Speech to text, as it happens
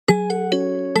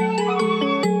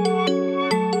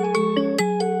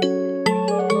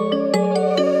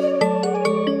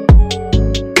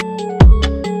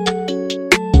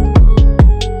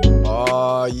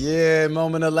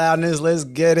doing the loudness. Let's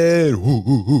get it.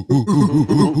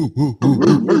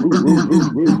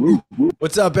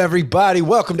 What's up, everybody?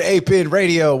 Welcome to Ape-In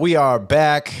Radio. We are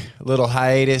back. A little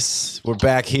hiatus. We're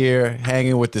back here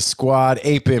hanging with the squad.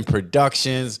 Ape-In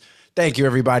Productions. Thank you,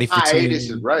 everybody, for tuning in. Hiatus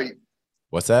is right.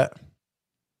 What's that?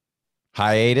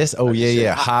 Hiatus? Oh,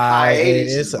 yeah.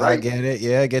 Hiatus. Right. I get it.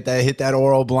 Yeah, get that. Hit that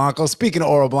Oro Blanco. Speaking of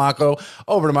Oro Blanco,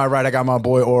 over to my right, I got my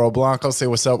boy Oro Blanco. Say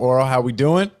what's up, Oro. How we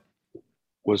doing?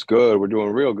 What's good? We're doing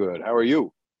real good. How are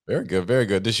you? Very good. Very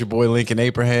good. This is your boy Lincoln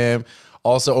Abraham.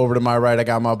 Also over to my right, I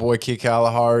got my boy Kid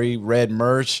Kalahari, Red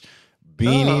Merch,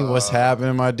 Beanie. What's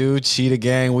happening, my dude? Cheetah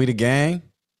Gang, we the gang.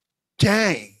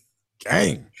 Gang.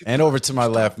 And over to my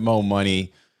left, Mo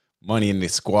Money. Money in the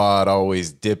squad,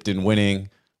 always dipped in winning.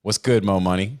 What's good, Mo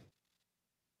Money?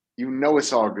 You know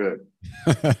it's all good.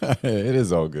 It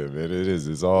is all good, man. It is.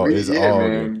 It's all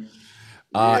good.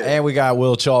 And we got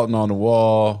Will Charlton on the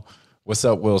wall. What's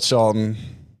up, Will Charlton?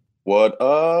 What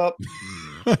up?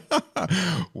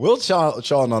 Will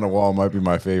Charlton on the wall might be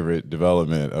my favorite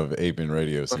development of Ape-In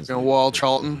Radio. Wall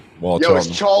Charlton.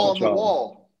 It's Charl on the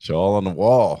wall. Charl on the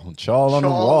wall. Charl on the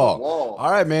wall.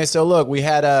 All right, man. So look, we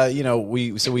had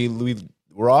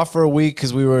we're off for a week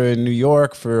because we were in New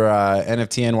York for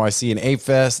NFT NYC and Ape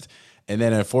Fest. And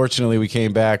then unfortunately we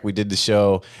came back, we did the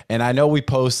show. And I know we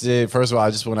posted, first of all,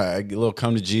 I just want to a little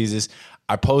come to Jesus.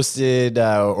 I posted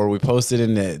we posted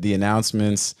in the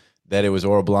announcements that it was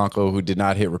Oro Blanco who did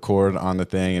not hit record on the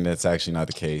thing, and that's actually not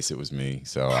the case. It was me.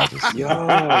 So I just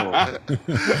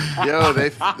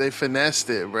they finessed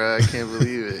it, bro. I can't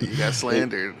believe it. You got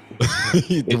slandered.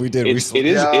 We did. It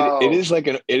is like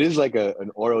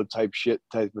an Oro type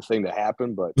of thing to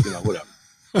happen, but you know, whatever.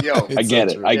 Yo, I get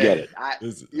it.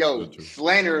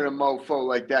 Slandering a mofo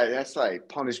like that's like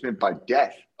punishment by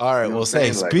death. All right, well,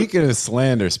 speaking of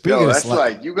slander,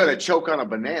 like you got to choke on a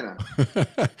banana.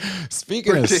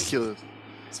 Ridiculous.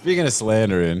 Speaking of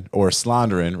slandering or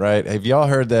slandering, right? Have y'all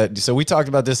heard that? So we talked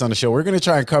about this on the show. We're going to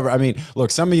try and cover. I mean,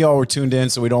 look, some of y'all were tuned in,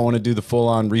 so we don't want to do the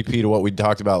full-on repeat of what we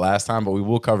talked about last time, but we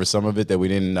will cover some of it that we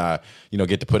didn't,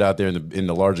 get to put out there in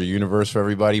the larger universe for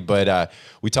everybody. But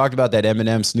we talked about that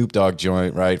Eminem Snoop Dogg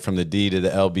joint, right, from the D to the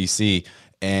LBC,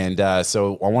 and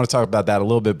so I want to talk about that a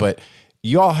little bit. But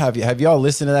y'all have y'all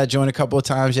listened to that joint a couple of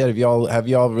times yet? Have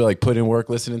y'all really put in work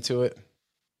listening to it?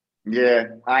 Yeah,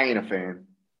 I ain't a fan.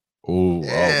 Oh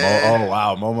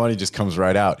wow, Mo Money just comes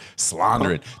right out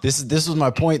slandering. This was my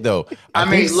point though. I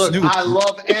mean, look, Snoop, I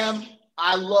love M,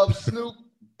 I love Snoop.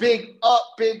 Big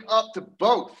up to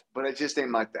both, but it just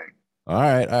ain't my thing. All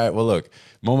right. Well, look,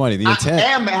 Mo Money. The intent.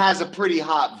 M has a pretty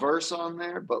hot verse on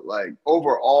there, but like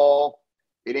overall,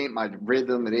 it ain't my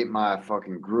rhythm. It ain't my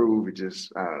fucking groove. It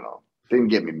just, I don't know. Didn't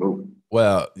get me moving.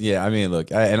 Well, yeah, I mean,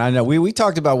 look, and I know we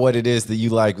talked about what it is that you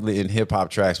like in hip hop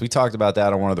tracks. We talked about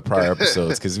that on one of the prior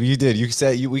episodes because we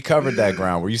covered that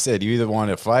ground where you said you either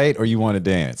want to fight or you want to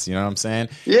dance. You know what I'm saying?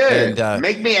 Yeah. And,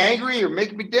 make me angry or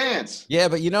make me dance. Yeah,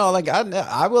 but like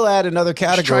I will add another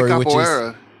category, which is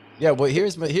well.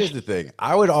 Here's the thing.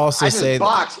 I would also say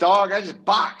box, dog. I just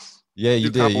box. Yeah, you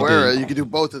did. Capoeira. You can do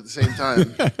both at the same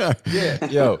time. Yeah.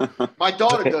 Yo, my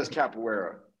daughter does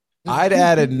capoeira. I'd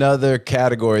add another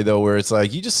category though, where it's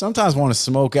like you just sometimes want to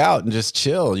smoke out and just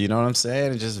chill. You know what I'm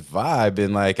saying? And just vibe.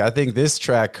 And like I think this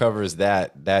track covers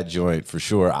that joint for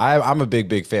sure. I'm a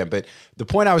big fan. But the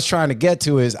point I was trying to get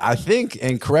to is I think,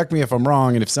 and correct me if I'm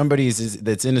wrong, and if somebody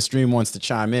that's in the stream wants to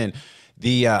chime in,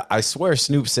 I swear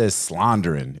Snoop says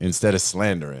slandering instead of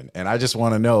slandering. And I just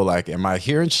want to know, like, am I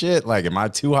hearing shit? Like, am I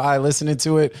too high listening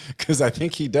to it? Because I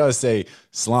think he does say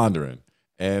slandering.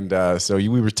 And so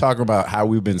we were talking about how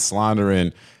we've been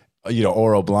slandering,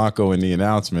 Oro Blanco in the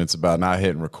announcements about not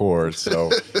hitting record. So,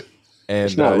 and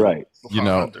it's not right,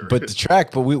 but the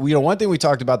track. But we one thing we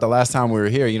talked about the last time we were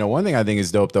here. One thing I think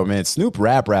is dope though, man. Snoop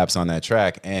raps on that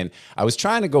track, and I was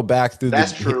trying to go back through.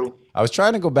 That's true. I was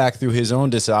trying to go back through his own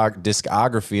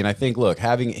discography, and I think, look,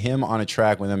 having him on a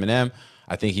track with Eminem,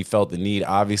 I think he felt the need,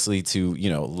 obviously, to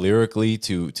lyrically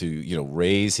to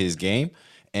raise his game.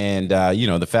 And,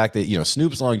 the fact that,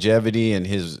 Snoop's longevity and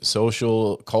his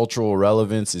social, cultural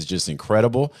relevance is just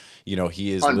incredible.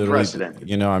 He is literally,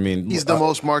 he's the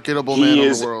most marketable man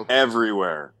in the world.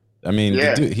 Everywhere. I mean,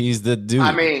 he's the dude.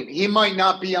 I mean, he might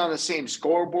not be on the same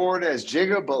scoreboard as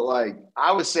Jigga, but like,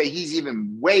 I would say he's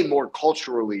even way more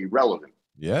culturally relevant.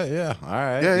 Yeah. All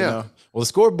right. Yeah. Well, the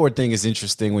scoreboard thing is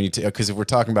interesting when because if we're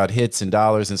talking about hits and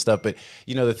dollars and stuff, but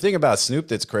the thing about Snoop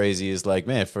that's crazy is like,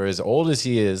 man, for as old as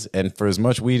he is and for as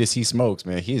much weed as he smokes,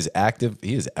 man, he is active.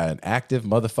 He is an active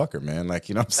motherfucker, man. Like,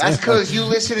 what I'm saying? That's because you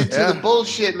listening to the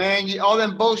bullshit, man. All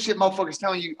them bullshit motherfuckers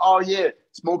telling you, oh yeah,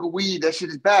 smoking weed, that shit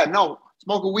is bad. No,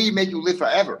 smoking weed make you live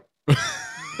forever.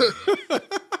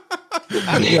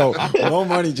 Yo, no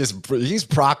money. He's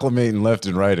proclamating left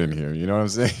and right in here. You know what I'm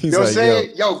saying? He's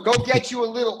yo, go get you a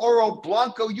little Oro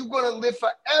Blanco. You gonna live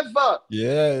forever.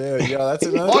 Yeah. That's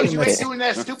another. As long as you ain't doing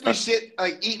that stupid shit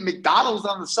like eating McDonald's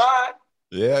on the side.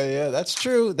 Yeah, that's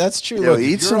true. Yo,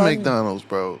 eat some McDonald's,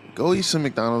 bro. Go eat some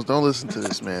McDonald's. Don't listen to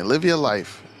this, man. Live your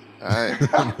life. All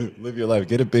right. Live your life.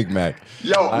 Get a Big Mac.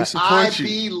 Yo, I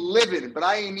be living, but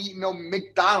I ain't eating no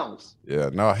McDonald's. Yeah,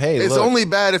 no, hey, it's only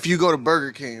bad if you go to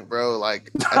Burger King, bro.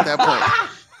 Like at that point.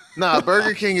 Nah,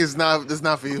 Burger King is not. That's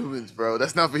not for humans, bro.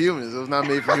 That's not for humans. It was not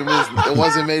made for humans. It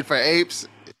wasn't made for apes.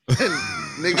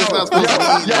 Niggas not supposed to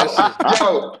eat that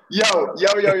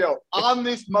shit. Yo. On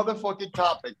this motherfucking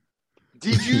topic,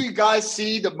 did you guys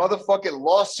see the motherfucking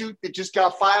lawsuit that just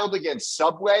got filed against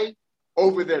Subway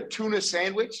over their tuna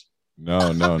sandwich?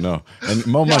 No. And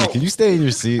Mo Money, can you stay in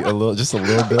your seat just a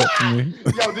little bit for me?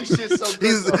 Yo, this shit's so good.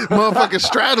 He's motherfucking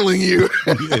straddling you.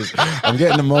 I'm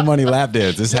getting the Mo Money lap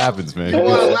dance. This happens, man. You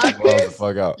want a lap dance? The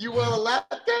fuck out. You want a lap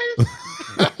dance?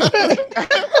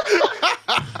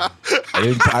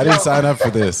 I didn't sign up for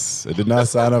this. I did not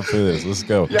sign up for this. Let's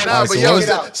go. Yeah, nah, but yo,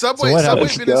 Subway's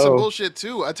been in some go. bullshit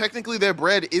too. Technically, their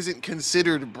bread isn't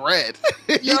considered bread.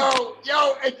 yo,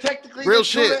 and technically, Real the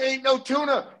tuna shit. ain't no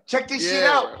tuna. Check this shit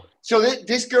out. Bro. So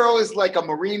this girl is like a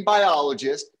marine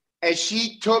biologist, and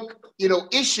she took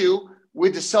issue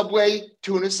with the Subway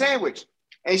tuna sandwich,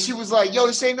 and she was like, "Yo,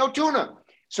 this ain't no tuna."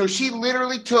 So she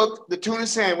literally took the tuna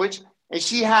sandwich and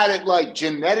she had it like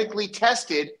genetically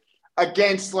tested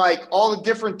against like all the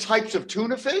different types of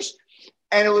tuna fish,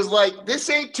 and it was like, this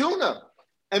ain't tuna.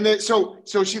 And then so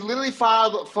she literally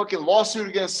filed a fucking lawsuit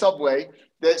against Subway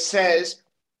that says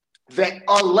that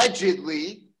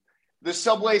allegedly the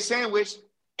Subway sandwich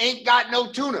ain't got no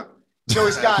tuna. So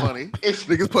it's got funny.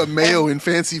 Niggas put mayo in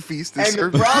Fancy Feast and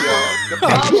serve the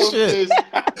problem is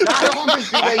not only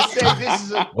do they say this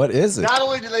is what is it? Not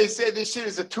only do they say this shit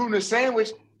is a tuna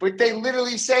sandwich, but they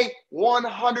literally say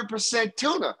 100%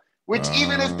 tuna. Which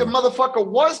even if the motherfucker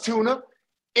was tuna,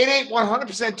 it ain't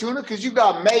 100% tuna because you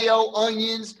got mayo,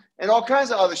 onions, and all kinds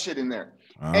of other shit in there.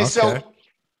 And so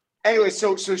anyway,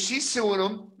 so she's suing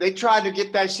them. They tried to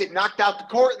get that shit knocked out the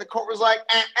court, and the court was like,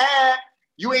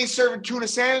 you ain't serving tuna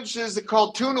sandwiches that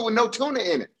called tuna with no tuna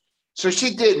in it. So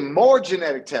she did more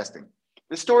genetic testing.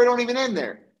 The story don't even end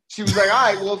there. She was like,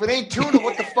 all right, well, if it ain't tuna,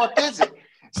 what the fuck is it?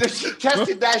 So she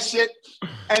tested that shit,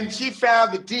 and she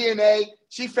found the DNA.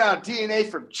 She found DNA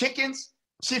from chickens.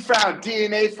 She found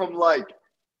DNA from like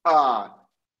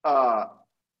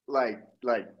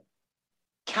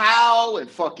cow and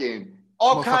fucking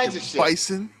all kinds of shit.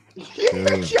 Bison.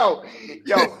 yo.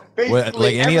 What,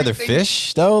 like any other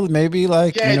fish though? Maybe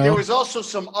like there was also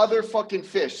some other fucking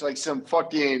fish, like some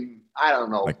fucking I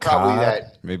don't know, like probably cod,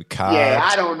 that. Maybe cod. Yeah,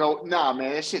 I don't know. Nah,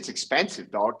 man, that shit's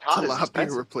expensive, dog. Cod is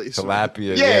expensive. Replacement.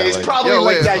 Tilapia. Yeah, it's like, probably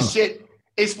like that shit.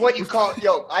 It's what you call.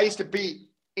 I used to be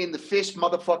in the fish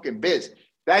motherfucking biz.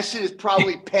 That shit is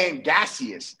probably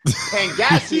Pangasius.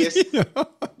 Pangasius.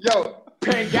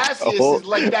 Pangasius is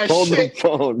like that hold shit. The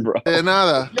phone, bro.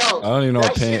 Nada. I don't even know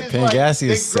what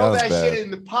Pangasius sounds bad. They grow that shit in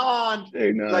the pond.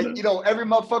 Hey, like, every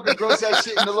motherfucker grows that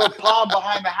shit in the little pond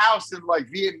behind the house in like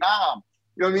Vietnam.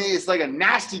 You know what I mean? It's like a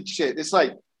nasty shit. It's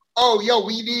like,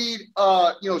 we need,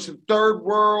 some third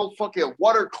world fucking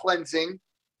water cleansing.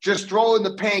 Just throw in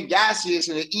the Pangasius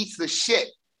and it eats the shit.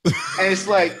 And it's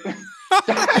like...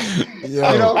 and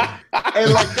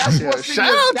like that's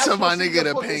shout out to my nigga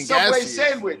the Pangasius Subway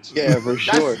sandwich. Yeah, for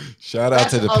sure. Shout out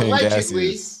to the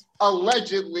Pangasius.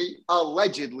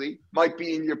 Allegedly might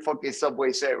be in your fucking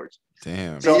Subway sandwich.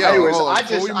 Damn. So anyways,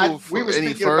 we were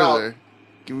speaking about.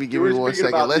 Give me 1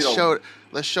 second.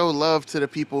 Let's show love to the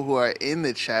people who are in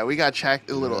the chat. We got chat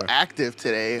a little active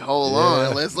today. Hold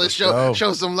on. Let's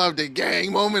show some love to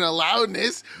gang. Moment of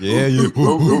loudness. Yeah,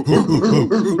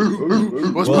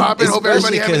 What's poppin'? Hope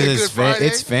everybody having a good Friday.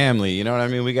 It's family. You know what I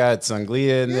mean? We got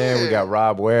Sanglia in there. We got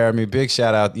Rob Ware. I mean, big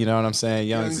shout out. You know what I'm saying?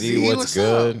 Young Z, what's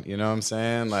good? Up? You know what I'm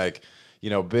saying? Like,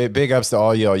 big ups to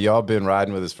all y'all. Y'all been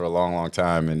riding with us for a long, long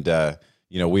time, and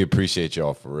we appreciate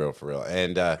y'all for real.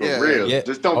 And for real. Yeah.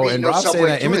 Just don't be and no Rob Subway saying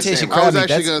that imitation crab. I was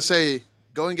actually gonna say,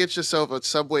 go and get yourself a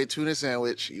Subway tuna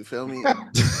sandwich. You feel me?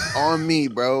 On me,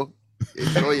 bro.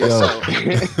 Enjoy yourself.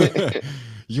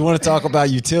 You want to talk about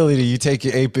utility? You take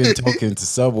your Ape-In token to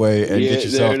Subway and get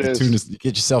yourself the tuna.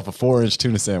 Get yourself a 4-inch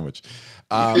tuna sandwich.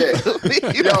 And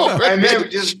then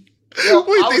just.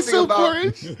 Wait, they sell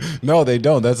 4-inch? No, they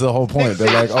don't. That's the whole point.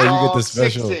 They're like, you get the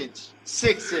special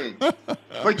 6-inch.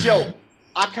 But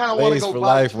I kind of want to go for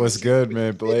buy life. What's good,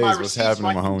 man? Blaze, what's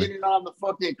happening, my homie? Get it on the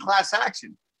fucking class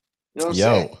action. You know what I'm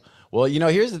saying? Well,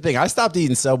 here's the thing. I stopped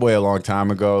eating Subway a long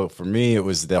time ago. For me, it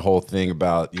was the whole thing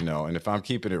about, and if I'm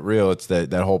keeping it real, it's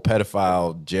that whole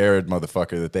pedophile Jared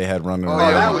motherfucker that they had running Oh,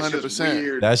 around. yeah, that was 100%. just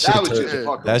weird. That shit, was just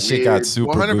fucking that shit weird. got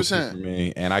super 100%. goofy for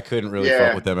me, and I couldn't really Yeah.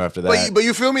 fuck with them after that. But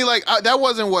you feel me? Like that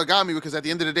wasn't what got me, because at the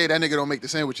end of the day, that nigga don't make the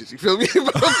sandwiches. You feel me?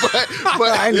 but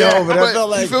I know, but I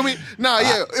felt like you feel me? Nah,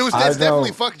 yeah, it's I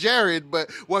definitely know. fuck Jared.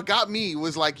 But what got me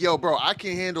was like, yo, bro, I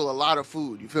can handle a lot of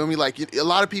food. You feel me? Like a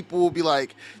lot of people will be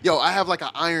like, yo, I have like an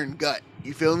iron gut.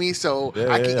 You feel me? So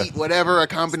I can eat whatever, a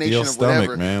combination Steel of whatever.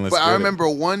 stomach, man. Let's But I get it. remember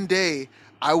one day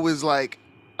I was like,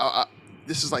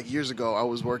 this is like years ago. I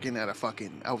was working at a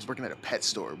pet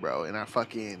store, bro, and I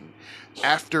fucking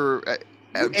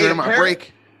during my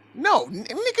break. No, nigga,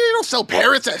 you don't sell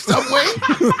parrots at Subway.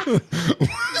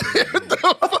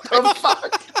 The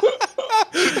fuck?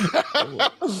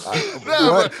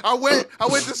 No, but I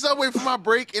went to Subway for my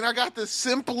break, and I got the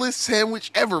simplest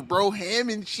sandwich ever, bro. Ham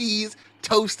and cheese,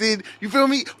 toasted. You feel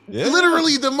me? Yeah.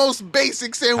 Literally the most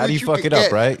basic sandwich. How do you fuck could it up,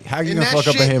 get. right? How you And gonna that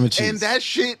fuck up a ham and cheese? And that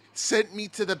shit sent me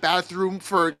to the bathroom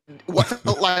for what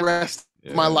felt like the rest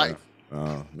of my life.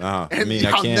 Oh, no. And I mean, I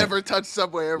I'll can't. never touch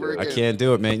Subway ever I again. can't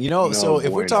do it, man. No So if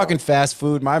we're bueno. talking fast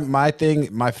food, my thing,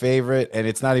 my favorite, and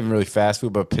it's not even really fast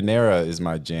food, but Panera is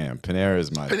my jam. Panera is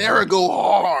my Panera go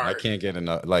hard. I can't get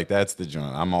enough. Like, that's the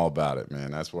joint. I'm all about it,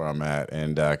 man. That's where I'm at.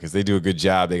 And because they do a good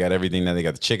job. They got everything now. They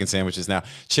got the chicken sandwiches now.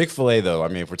 Chick-fil-A, though, I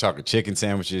mean, if we're talking chicken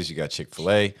sandwiches, you got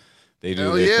Chick-fil-A. They do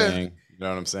Hell their yeah. thing. You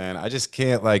know what I'm saying? I just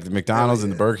can't, like, the McDonald's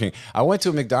and the Burger King. I went to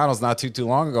a McDonald's not too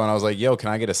long ago, and I was like, yo, can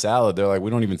I get a salad? They're like, we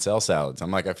don't even sell salads.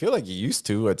 I'm like, I feel like you used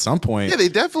to at some point. Yeah, they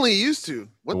definitely used to.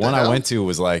 What The the one hell? I went to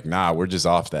was like, nah, we're just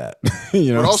off that.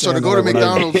 You know But what I'm also, to saying? go to Like, we're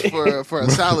not- McDonald's for a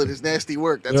salad is nasty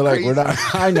work. That's They're like, crazy. we're not.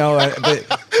 I know, but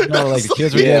like the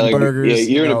kids were Yeah, getting like, burgers.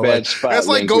 yeah, you're in a bad like, spot. That's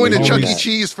like Link, going to when you Chuck do E. that.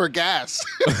 Cheese for gas.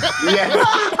 Yeah.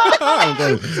 I'm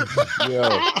going,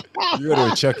 yo, you go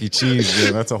to a Chuck E. Cheese,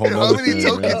 man. That's a whole How nother many thing,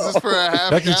 tokens man. is for a half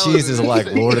Chuck E. gallon? Cheese is like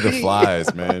Lord of the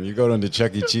Flies, man. You go into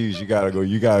Chuck E. Cheese, you gotta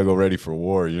go ready for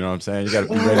war. You know what I'm saying? You gotta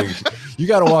be ready. You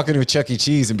gotta walk into a Chuck E.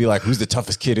 Cheese and be like, who's the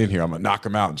toughest kid in here? I'm gonna knock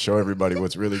him out and show everybody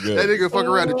what's really good. That nigga fuck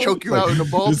around and choke you out in the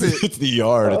ball pit. It's the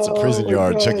yard. It's a prison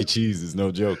yard. Chuck E. Cheese is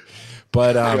no joke.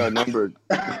 But You're outnumbered.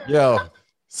 yo,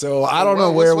 so I don't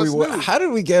know what's where we were. new? How did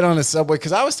we get on a Subway?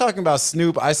 Because I was talking about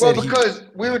Snoop. I Well, said because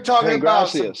we were talking about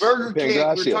some Pangracias. Burger King. We were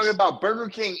Pangracias. talking about Burger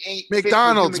King ain't fit for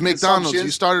McDonald's. human consumption.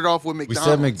 You started off with we McDonald's.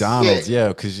 said McDonald's,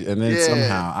 Yeah. and then Yeah.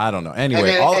 somehow I don't know. And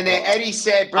Anyway, then, Eddie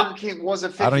said Burger King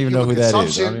wasn't fit I don't for even know who human that is. I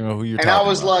consumption. don't even know who you're And talking I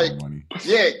was about. like, Money.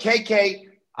 Yeah, KK.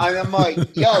 And I'm like,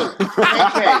 yo,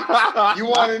 KK, you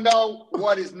want to know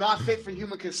what is not fit for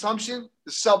human consumption?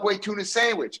 The Subway tuna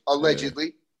sandwich,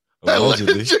 allegedly.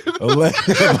 Allegedly.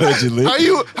 Allegedly. How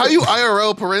you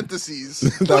IRL parentheses?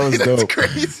 That was That's dope.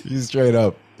 crazy. He's straight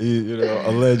up.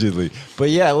 Allegedly. But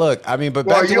yeah, look, I mean, but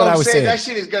Well, back to you know what what I I'm was saying?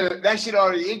 saying. That shit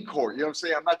already in court. You know what I'm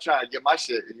saying? I'm not trying to get my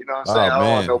shit. You know what I'm Oh, saying? I don't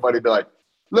man. want nobody to be like,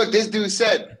 look, this dude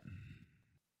said.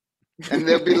 And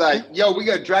they'll be like, yo, we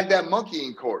got to drag that monkey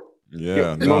in court.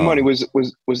 Yeah. No money. Was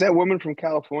that woman from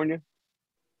California?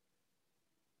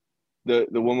 The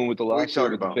woman with the What are you lawsuit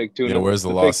talking with the about? fake tuna. Yeah, where's the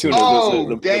fake lawsuit? tuna, Oh,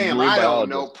 the damn. marine I don't biologist.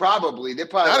 know. Probably. They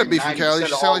probably Gotta like be from 90% Cali. She of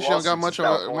sounds all like she don't got lawsuits in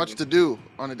California. much to do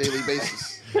on a daily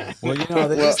basis. Well, you know,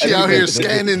 Well, She out here everybody-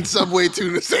 scanning Subway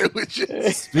tuna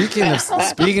sandwiches. Speaking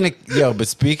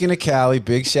of Cali,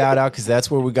 big shout out because that's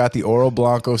where we got the Oro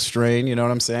Blanco strain. You know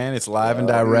what I'm saying? It's live and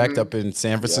direct up in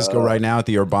San Francisco right now at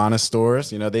the Urbana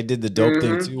stores. You know, they did the dope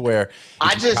thing too, where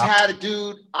I just had a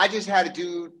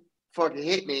dude fucking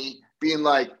hit me being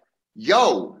like,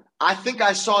 yo, I think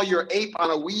I saw your ape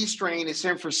on a weed strain in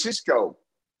San Francisco.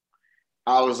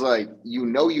 I was like, you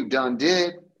done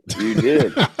did. You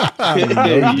did. you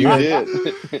You did.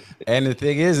 did. And the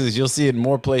thing is you'll see it in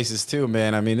more places too,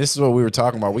 man. I mean, this is what we were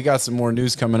talking about. We got some more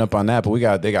news coming up on that,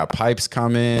 but they got pipes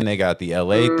coming. They got the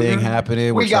LA thing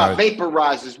happening. We got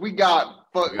vaporizers. We got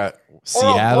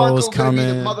Seattle's coming.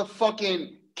 The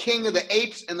motherfucking king of the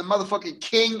apes and the motherfucking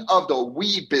king of the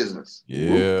weed business.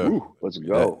 Yeah. Ooh, let's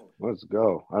go. Let's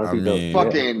go. I don't think mean- that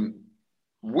Fucking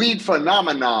weed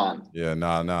phenomenon. Yeah,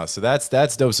 no. So that's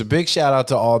dope. So big shout out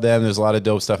to all them. There's a lot of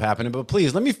dope stuff happening. But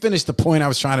please let me finish the point I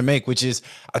was trying to make, which is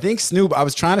I think Snoop, I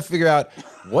was trying to figure out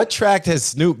what track has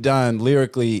Snoop done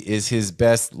lyrically is his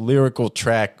best lyrical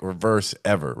track or verse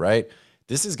ever, right?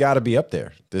 This has got to be up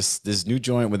there. This new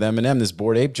joint with Eminem, this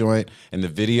Bored Ape joint, and the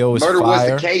video is Murder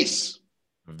fire. was the case.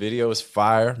 The video is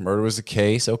fire. Murder was the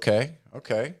case. Okay.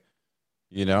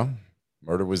 You know,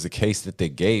 murder was the case that they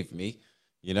gave me.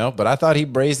 You know, but I thought he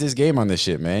braised his game on this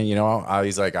shit, man. You know,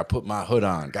 he's like, I put my hood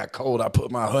on. Got cold, I put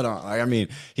my hood on. Like, I mean,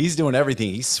 he's doing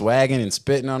everything. He's swagging and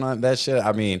spitting on that shit.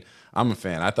 I mean, I'm a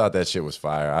fan. I thought that shit was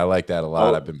fire. I like that a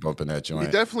lot. I've been bumping that He joint.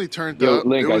 definitely turned Yo, up.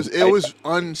 Link, it was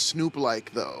un-Snoop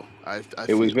like though.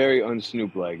 It was very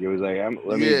un-Snoop like. It was like,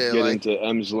 let me get like, into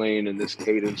M's lane and this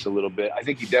cadence a little bit. I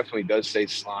think he definitely does say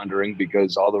slandering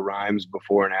because all the rhymes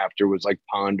before and after was like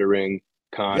pondering,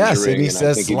 conjuring. Yes, and he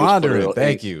says I think slandering.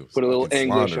 Thank you. Put a little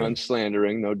English slandering. on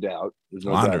slandering, no doubt. There's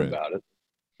no doubt about it.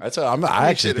 That's what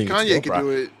I actually think Kanye could do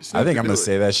it. I think I'm gonna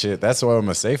say that shit. That's what I'm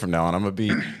gonna say from now on. I'm gonna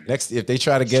be next if they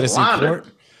try to get us in court.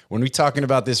 When we talking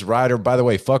about this Ryder, by the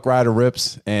way, fuck Ryder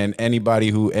Rips and anybody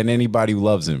who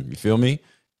loves him. You feel me?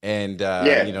 And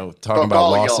you know, talking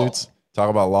about lawsuits,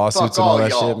 and all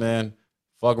that shit, man.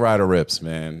 Fuck Ryder Rips,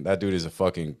 man. That dude is a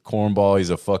fucking cornball.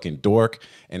 He's a fucking dork.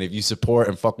 And if you support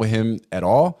and fuck with him at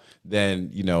all,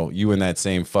 then you know you in that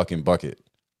same fucking bucket.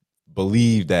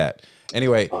 Believe that.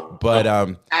 Anyway, but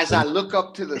as I look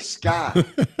up to the sky,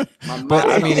 but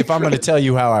I mean, if I'm going to tell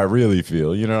you how I really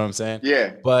feel, you know what I'm saying?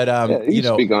 Yeah. But you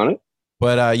know, speak on it.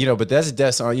 But you know, but that's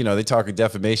you know, they talk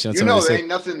defamation. You know, there ain't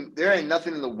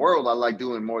nothing in the world I like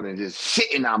doing more than just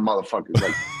shitting on motherfuckers,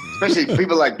 like especially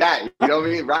people like that. You know what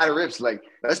I mean? Ryder Rips, like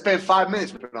let's spend 5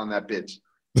 minutes ripping on that bitch.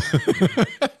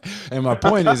 And my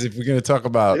point is, if we're going to talk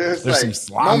about, there's like, some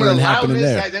slandering happening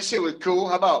there. That shit was cool.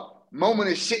 How about moment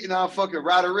of shitting on fucking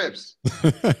Ryder Rips?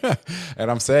 And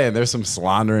I'm saying there's some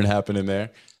slandering happening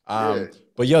there.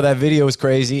 But yo, that video was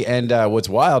crazy. And what's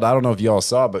wild, I don't know if y'all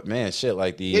saw, but man, shit,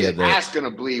 like his ass gonna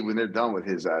bleed when they're done with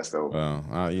his ass, though.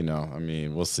 Well, you know, I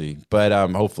mean, we'll see. But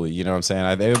hopefully, you know what I'm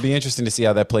saying? It would be interesting to see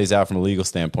how that plays out from a legal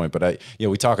standpoint. But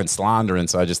we talking slandering,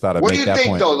 so I just thought I'd make that point. What do you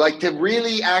think, though? Like, to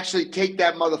really actually take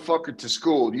that motherfucker to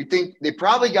school, do you think they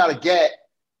probably got to get,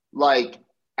 like,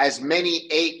 as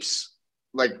many apes,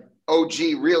 like OG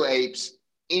real apes,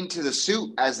 into the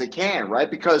suit as they can, right?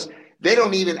 Because they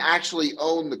don't even actually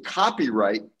own the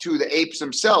copyright to the apes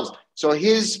themselves. So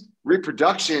his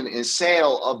reproduction and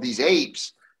sale of these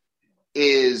apes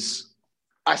is,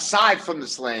 aside from the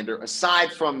slander,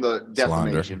 aside from the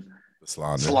defamation,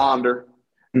 slander.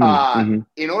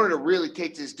 In order to really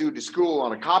take this dude to school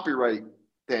on a copyright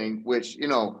thing, which, you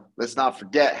know, let's not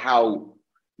forget how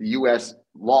the U.S.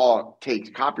 law takes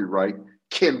copyright,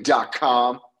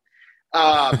 Kim.com.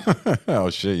 Oh,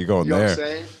 shit, you're going there. Know what I'm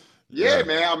saying? Yeah,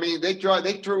 man. I mean, they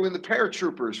threw in the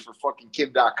paratroopers for fucking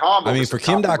Kim.com. I mean, for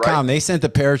Kim.com, they sent the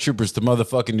paratroopers to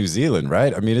motherfucking New Zealand,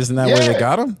 right? I mean, isn't that where they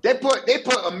got them? They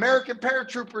put American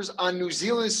paratroopers on New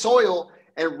Zealand soil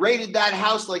and raided that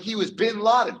house like he was Bin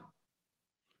Laden.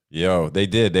 Yo, they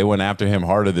did. They went after him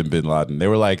harder than Bin Laden. They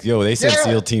were like, yo, they said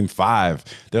SEAL Team 5.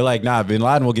 They're like, nah, Bin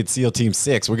Laden will get SEAL Team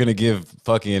 6. We're going to give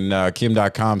fucking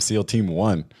Kim.com SEAL Team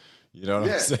 1. You know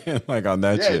what I'm saying? Like on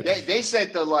that shit. They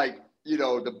said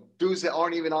the dudes that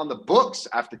aren't even on the books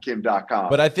after Kim.com.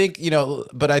 But I think,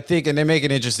 and they make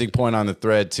an interesting point on the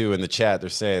thread too in the chat. They're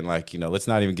saying like, let's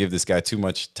not even give this guy too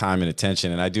much time and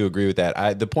attention. And I do agree with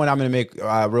that. The point I'm going to make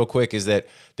real quick is that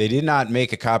they did not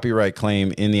make a copyright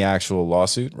claim in the actual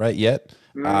lawsuit yet.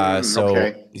 It's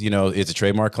a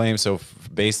trademark claim. So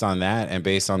based on that and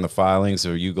based on the filings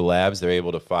of Yuga Labs, they're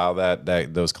able to file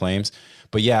those claims.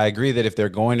 But yeah, I agree that if they're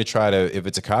going to if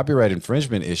it's a copyright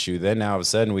infringement issue, then now all of a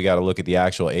sudden we got to look at the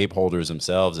actual ape holders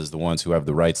themselves as the ones who have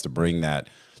the rights to bring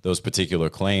those particular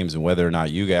claims, and whether or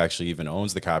not Yuga actually even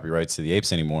owns the copyrights to the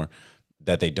apes anymore,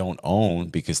 that they don't own,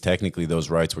 because technically those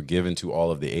rights were given to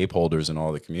all of the ape holders and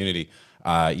all the community.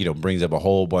 Brings up a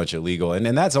whole bunch of legal, and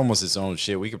that's almost its own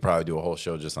shit. We could probably do a whole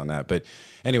show just on that. But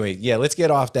anyway, yeah, let's get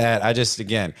off that. I was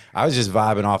just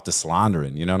vibing off the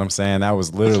slandering. You know what I'm saying? That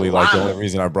was literally like the only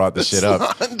reason I brought the shit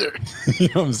up. You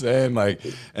know what I'm saying? Like,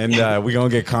 and we're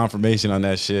going to get confirmation on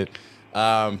that shit.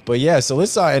 But yeah, so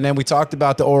let's and then we talked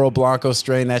about the Oro Blanco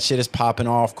strain. That shit is popping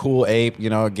off. Cool ape.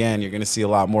 Again, you're going to see a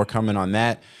lot more coming on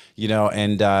that.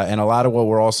 And a lot of what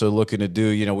we're also looking to do,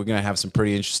 we're going to have some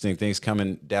pretty interesting things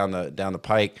coming down the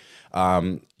pike,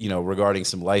 regarding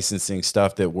some licensing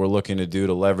stuff that we're looking to do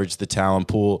to leverage the talent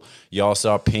pool. Y'all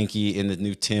saw Pinky in the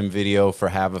new Tim video for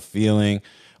Have a Feeling,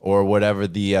 or whatever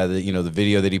the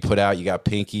video that he put out. You got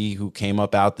Pinky who came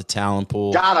up out the talent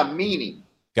pool. Got a meaning.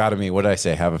 Got me. What did I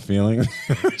say? Have a feeling?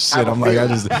 Shit. I'm like, I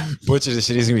just butchered this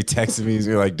shit. He's gonna be texting me. He's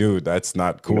gonna be like, dude, that's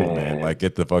not cool, man. Like,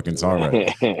 get the fucking song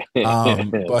right.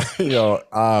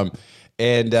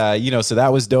 So that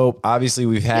was dope. Obviously,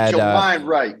 we've had get your mind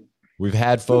right. We've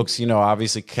had folks,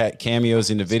 obviously cameos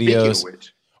in the videos.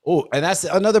 Oh, and that's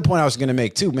another point I was gonna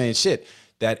make too, man. Shit,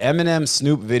 that Eminem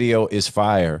Snoop video is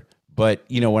fire. But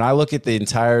when I look at the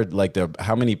entire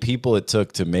how many people it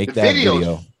took to make that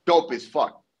video, dope as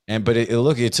fuck. But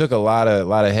it took a lot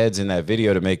of heads in that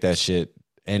video to make that shit.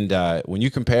 And when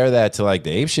you compare that to like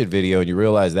the Ape Shit video and you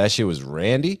realize that shit was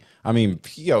Randy, I mean,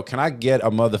 yo, can I get a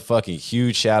motherfucking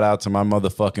huge shout out to my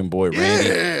motherfucking boy Randy?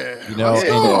 Yeah, You know, let's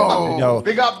and, go. you know,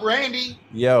 Big up Randy.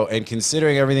 yo, and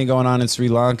considering everything going on in Sri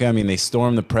Lanka, I mean, they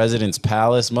stormed the president's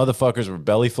palace. Motherfuckers were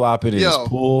belly flopping in his Yo,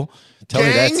 pool. Tell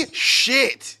me Gang that's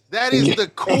shit. That is the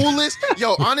coolest.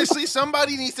 Yo, honestly,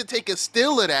 somebody needs to take a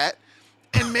still of that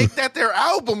and make that their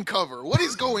album cover. What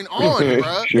is going on,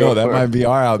 bruh? yo, that might be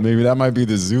our album. Maybe that might be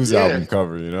the Zeus Yeah. album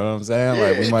cover. You know what I'm saying?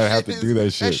 Like we Yeah. might have to do that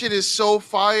That shit. shit is so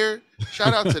fire.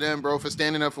 Shout out to them, bro, for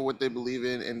standing up for what they believe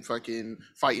in and fucking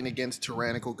fighting against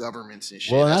tyrannical governments and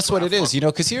shit. Well, and that's what I it is, fuck you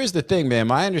know, because here's the thing, man.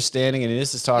 My understanding, and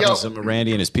this is talking Yo. to some of Randy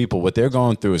and his people, what they're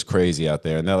going through is crazy out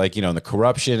there. And they're like, you know, and the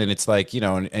corruption, and it's like, you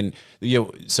know, and you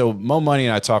know, so Mo Money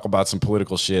and I talk about some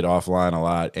political shit offline a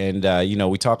lot. And, you know,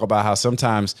 we talk about how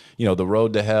sometimes, you know, the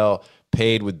road to hell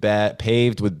paved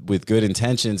with good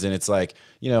intentions. And it's like,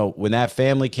 you know, when that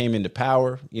family came into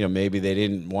power, you know, maybe they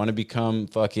didn't want to become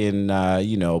fucking,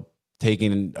 you know,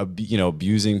 taking, you know,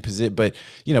 abusing position, but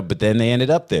you know, but then they ended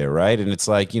up there, right? And it's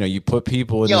like, you know, you put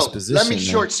people in this position. Let me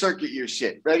short circuit your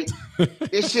shit. Ready?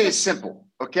 This shit is simple,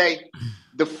 okay?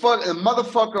 The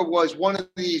motherfucker was one of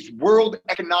these World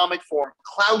Economic Forum,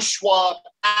 Klaus Schwab,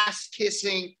 ass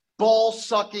kissing, ball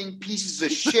sucking pieces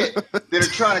of shit that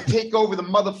are trying to take over the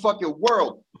motherfucking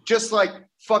world. Just like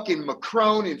fucking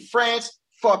Macron in France,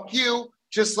 fuck you.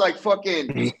 Just like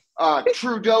fucking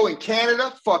Trudeau in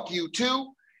Canada, fuck you too.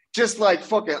 Just like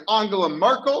fucking Angela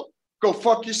Merkel, go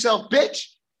fuck yourself, bitch.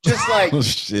 Just like Oh,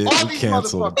 shit, all we these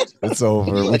canceled. motherfuckers. It's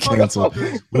over. We These canceled.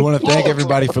 motherfuckers. We want to thank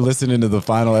everybody for listening to the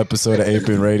final episode of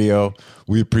Ape-In Radio.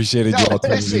 We appreciated No, y'all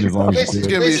tuning in listen, as long as listen. you There's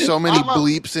did. gonna be so many I'm a-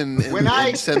 bleeps and when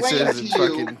I censors explain and to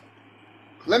you- fucking.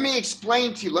 Let me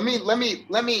explain to you.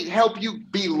 Let me help you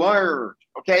be learned,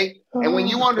 okay? And when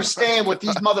you understand what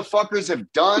these motherfuckers have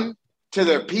done to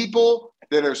their people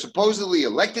that are supposedly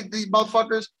elected, these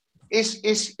motherfuckers,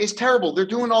 it's terrible. They're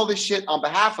doing all this shit on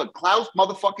behalf of Klaus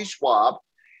motherfucking Schwab.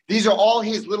 These are all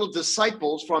his little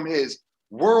disciples from his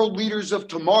World Leaders of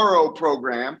Tomorrow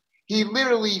program. He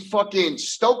literally fucking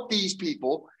stoked these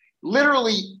people.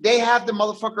 Literally, they have the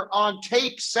motherfucker on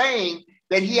tape saying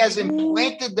that he has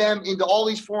implanted them into all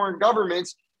these foreign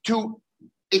governments to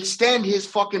extend his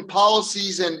fucking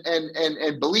policies and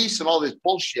beliefs and all this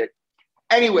bullshit.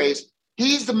 Anyways,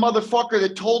 he's the motherfucker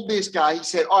that told this guy, he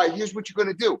said, all right, here's what you're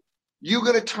going to do. You're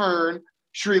going to turn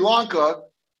Sri Lanka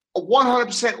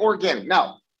 100% organic.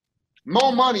 Now,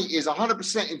 Mo Money is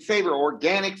 100% in favor of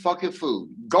organic fucking food.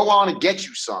 Go on and get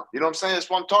you some. You know what I'm saying? That's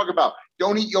what I'm talking about.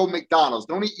 Don't eat your McDonald's.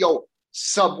 Don't eat your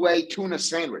Subway tuna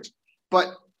sandwich.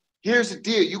 But here's the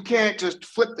deal. You can't just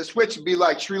flip the switch and be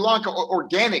like Sri Lanka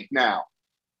organic now.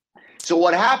 So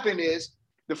what happened is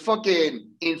the fucking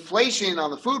inflation on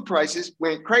the food prices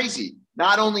went crazy.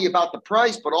 Not only about the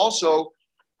price, but also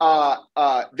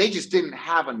they just didn't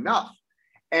have enough.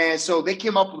 And so they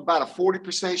came up with about a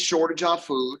 40% shortage on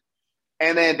food.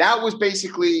 And then that was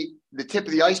basically the tip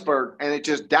of the iceberg. And it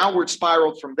just downward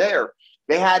spiraled from there.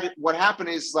 They had, what happened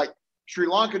is like Sri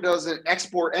Lanka doesn't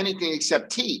export anything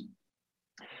except tea.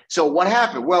 So what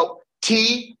happened? Well,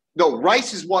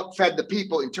 rice is what fed the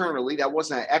people internally. That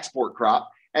wasn't an export crop.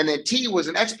 And then tea was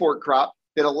an export crop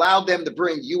that allowed them to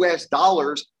bring US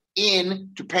dollars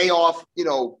in to pay off, you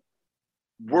know,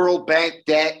 World Bank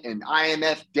debt and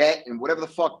IMF debt and whatever the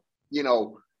fuck, you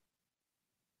know,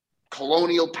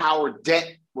 colonial power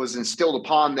debt was instilled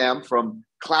upon them from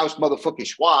Klaus motherfucking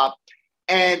Schwab.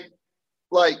 And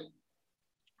like,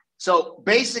 so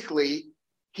basically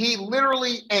he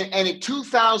literally, and in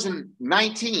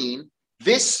 2019,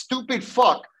 this stupid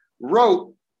fuck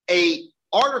wrote a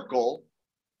article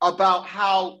about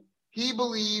how he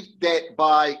believed that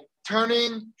by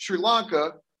turning Sri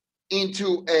Lanka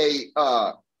into a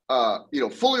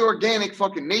fully organic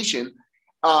fucking nation,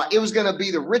 it was going to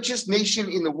be the richest nation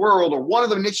in the world, or one of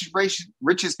the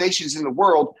richest nations in the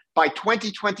world by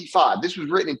 2025. This was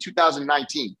written in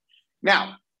 2019.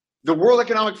 Now, the World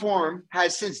Economic Forum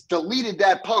has since deleted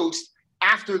that post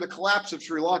after the collapse of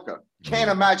Sri Lanka. Can't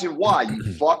imagine why,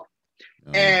 you fuck.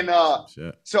 And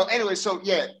so anyway, so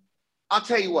yeah, I'll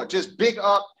tell you what, just big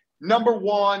up, number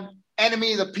one,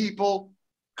 enemy of the people,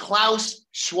 Klaus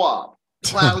Schwab.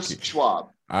 Klaus Schwab.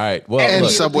 All right. Well, And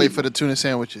look, Subway for the tuna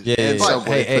sandwiches. Yeah, and yeah,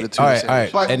 Subway hey, for the tuna all right,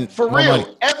 sandwiches. But and for Mo real,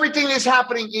 Money. everything that's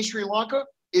happening in Sri Lanka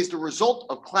is the result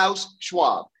of Klaus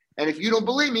Schwab. And if you don't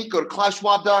believe me, go to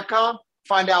klausschwab.com,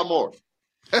 find out more.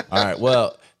 All right.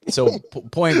 Well, so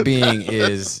point being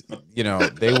is, you know,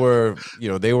 they were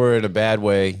in a bad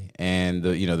way, and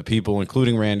the people,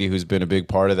 including Randy, who's been a big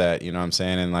part of that, you know what I'm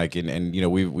saying? And like, and you know,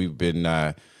 we've been,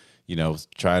 you know,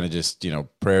 trying to just, you know,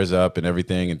 prayers up and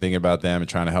everything and thinking about them and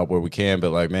trying to help where we can.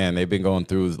 But like, man, they've been going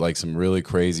through like some really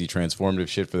crazy transformative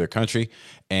shit for their country.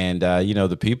 And, you know,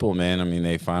 the people, man, I mean,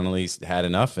 they finally had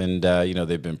enough and, you know,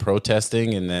 they've been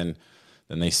protesting and then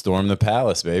they stormed the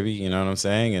palace, baby. You know what I'm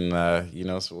saying? And, you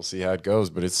know, so we'll see how it goes,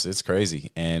 but it's crazy.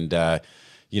 And,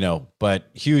 you know, but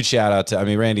huge shout out to, I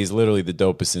mean, Randy's literally the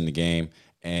dopest in the game.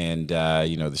 And,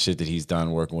 you know, the shit that he's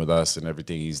done working with us and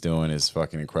everything he's doing is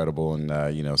fucking incredible.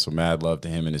 And, you know, so mad love to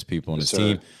him and his people and his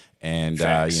team. And,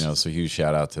 you know, so huge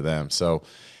shout out to them. So,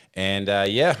 and,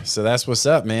 yeah, so that's what's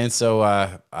up, man. So,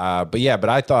 but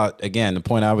I thought, again, the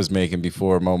point I was making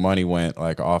before Mo Money went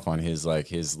like off on his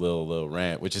little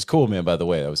rant, which is cool, man, by the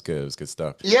way. That was good. It was good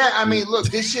stuff. Yeah. I mean, look,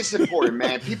 this shit's important,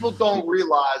 man. People don't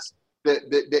realize that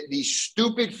these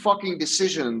stupid fucking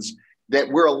decisions that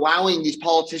we're allowing these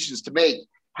politicians to make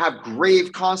have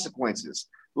grave consequences,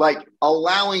 like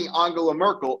allowing Angela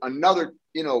Merkel, another,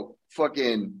 you know,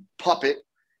 fucking puppet,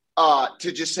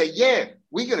 to just say, yeah,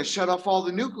 we're going to shut off all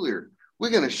the nuclear. We're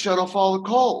going to shut off all the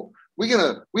coal. We're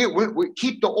going to we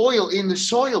keep the oil in the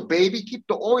soil, baby. Keep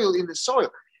the oil in the soil.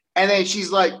 And then she's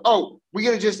like, oh, we're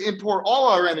going to just import all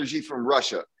our energy from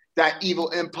Russia, that evil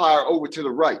empire over to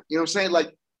the right. You know what I'm saying?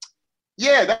 Like,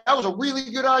 yeah, that was a really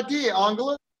good idea,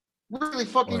 Angela. Really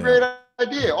fucking great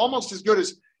idea. Almost as good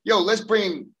as, yo, let's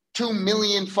bring 2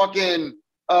 million fucking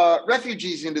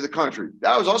refugees into the country.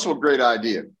 That was also a great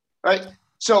idea, right?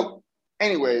 So,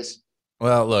 anyways.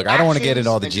 Well, look, I don't want to get into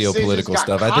all the geopolitical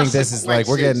stuff. I think this is like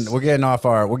we're getting a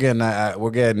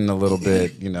little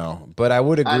bit, you know. But I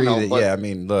would agree I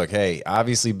mean, look, hey,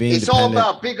 obviously being it's all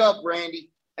about big up Randy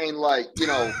and like, you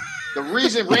know. The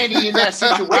reason Randy in that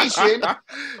situation,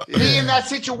 he in that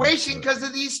situation because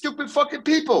of these stupid fucking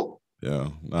people. Yeah,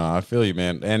 no, I feel you,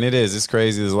 man. And it's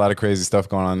crazy. There's a lot of crazy stuff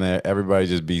going on there. Everybody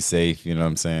just be safe. You know what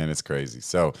I'm saying? It's crazy.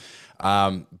 So,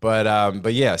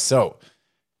 but yeah, so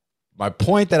my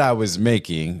point that I was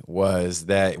making was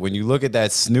that when you look at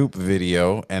that Snoop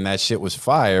video and that shit was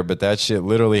fire, but that shit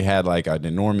literally had like an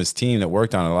enormous team that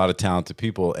worked on it, a lot of talented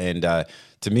people. And,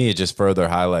 to me, it just further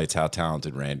highlights how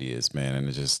talented Randy is, man. And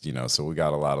it just, you know, so we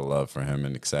got a lot of love for him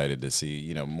and excited to see,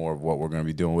 you know, more of what we're going to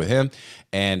be doing with him.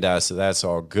 And so that's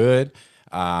all good.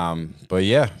 But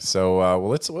yeah, so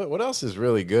what else is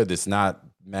really good that's not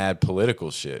mad political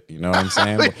shit? You know what I'm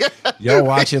saying? Yo,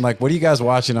 watching, like, what are you guys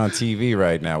watching on TV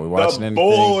right now? We watching anything?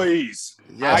 Boys.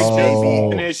 Yes, I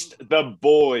finished The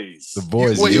Boys. The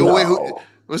Boys. Wait, who,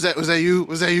 was that you?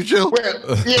 Was that you, Jill?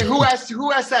 Yeah, who asked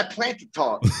that plant to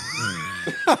talk?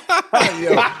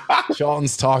 Yo,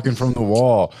 Charlton's talking from the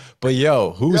wall. But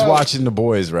yo, who's watching The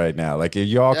Boys right now? Like, are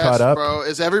y'all caught up? Bro,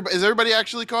 is everybody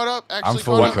actually caught up? I'm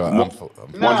fully caught up.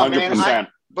 100%.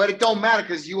 But it don't matter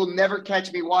because you will never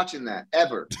catch me watching that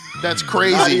ever. That's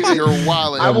crazy. You're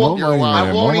wilding. I won't even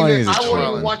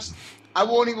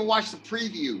watch the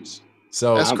previews.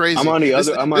 So that's crazy. I'm on the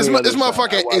other. This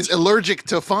motherfucker is allergic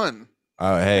to fun.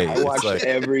 Oh, hey, I watched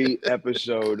every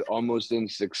episode almost in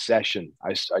succession.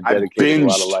 I dedicated a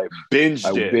lot of life. I binged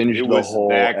the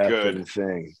whole effing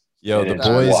thing. Yo, The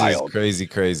Boys is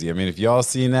crazy. I mean, if y'all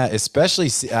seen that, especially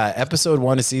episode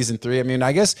 1 of season 3. I mean,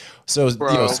 I guess so. You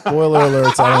know, spoiler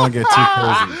alerts. I don't want to get too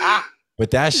crazy, but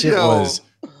that shit was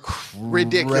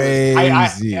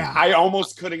ridiculous. I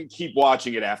almost couldn't keep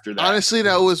watching it after that. Honestly,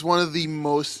 that was one of the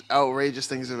most outrageous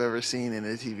things I've ever seen in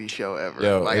a TV show ever.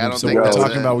 Yo, like, I don't so think we're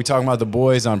talking about The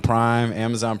Boys on Prime,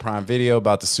 Amazon Prime Video,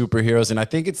 about the superheroes, and I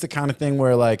think it's the kind of thing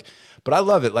where like. But I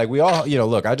love it. Like, we all, you know,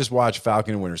 look, I just watched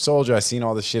Falcon and Winter Soldier. I've seen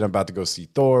all this shit. I'm about to go see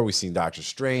Thor. We've seen Doctor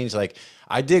Strange. Like,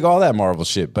 I dig all that Marvel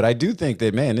shit. But I do think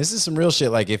that, man, this is some real shit.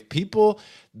 Like, if people,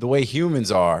 the way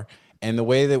humans are, and the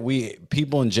way that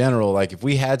people in general, like, if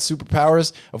we had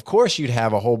superpowers, of course you'd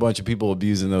have a whole bunch of people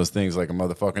abusing those things like a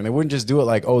motherfucker. And they wouldn't just do it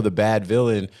like, oh, the bad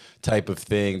villain type of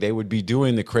thing. They would be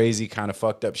doing the crazy kind of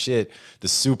fucked up shit, the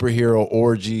superhero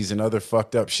orgies and other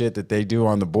fucked up shit that they do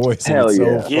on The Boys. Hell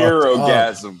yeah.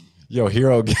 Hero-gasm. Yo,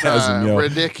 hero-gasm, yo.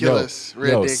 Ridiculous.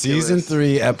 Yo, season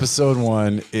 3, episode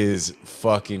 1 is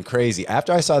fucking crazy.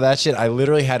 After I saw that shit, I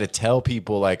literally had to tell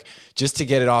people, like, just to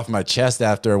get it off my chest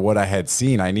after what I had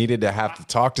seen. I needed to have to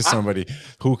talk to somebody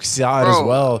who saw it as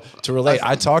well to relate.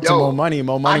 I talked to Mo Money.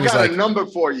 Mo Money was like, I got a number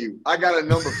for you.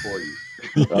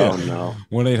 Oh, no.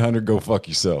 1-800, go fuck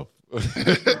yourself.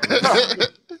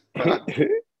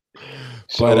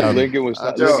 So Lincoln was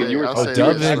you were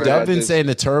Dub been saying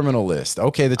the terminal list.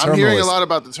 Okay, the terminal list. I'm hearing a lot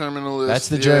about the terminal list. That's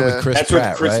the joint with Chris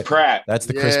Pratt, right? Pratt. That's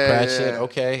the Chris Pratt shit.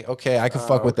 Okay, I can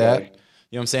fuck with that. You know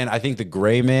what I'm saying? I think the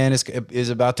Gray Man is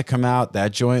about to come out.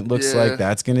 That joint looks like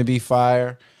that's gonna be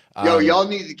fire. Yo, y'all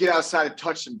need to get outside and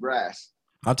touch some grass.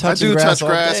 I'm I touching do grass touch all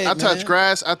grass. day, I touch man.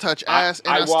 grass. I touch ass, and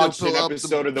I I still watched an pull up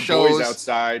episode of the The shows, Boys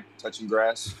outside touching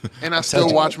grass. and I I still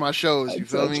touch- watch my shows. You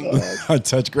feel me? I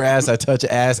touch grass, I touch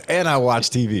ass, and I watch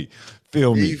TV.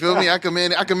 Feel me? You feel me? I can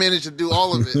manage to do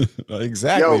all of it.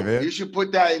 Exactly, Yo, man. you should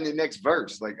put that in the next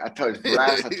verse. Like, I touch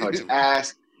grass, I touch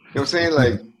ass. You know what I'm saying?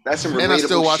 Like, that's some relatable And I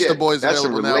still watch shit. The Boys That's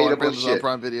some available now on relatable Amazon shit.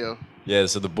 Prime Video. Yeah,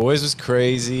 so The Boys was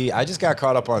crazy. I just got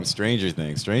caught up on Stranger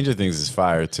Things. Stranger Things is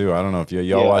fire too. I don't know if y'all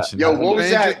Yeah. watching. Yo, that? what was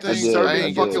Stranger that? The Things, I certain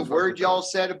ain't fucking getting word y'all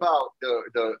said about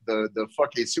the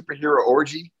fucking superhero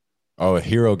orgy? Oh, a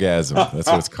Hero-gasm. That's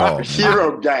what it's called. man.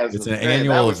 Hero guys. It's an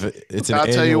annual. It's an I'll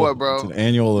annual. tell you what, bro. It's an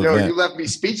annual Yo, event. you left me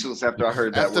speechless after I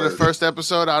heard that After word. the first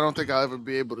episode, I don't think I'll ever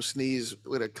be able to sneeze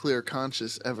with a clear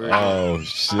conscience ever. Oh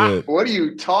shit! What are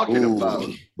you talking Ooh. about?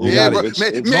 You yeah, gotta- bro.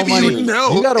 Maybe nobody- you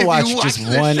know. You gotta if watch you just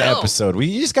the one show. episode.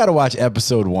 You just gotta watch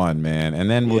episode 1, man,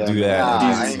 and then we'll Yeah, do man. that. Nah,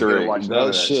 I Season ain't gonna 3. watch none of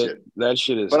That that shit. shit. That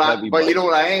shit is But heavy. you know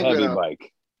what I ain't heavy gonna.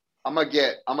 bike. I'm gonna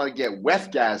get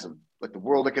wethgasm, like the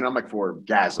World Economic Forum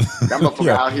gasm. That motherfucker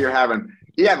Yeah. out here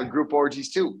having group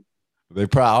orgies too. They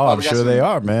probably. Oh, I'm Probably got sure they some-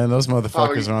 are, man. Those motherfuckers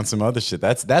probably- are on some other shit.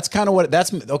 That's kind of what.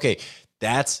 That's okay.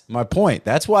 That's my point.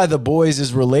 That's why The Boys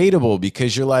is relatable,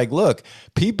 because you're like, look,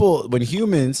 people, when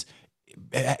humans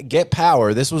get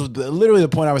power, this was literally the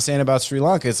point I was saying about Sri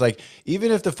Lanka. It's like,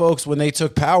 even if the folks, when they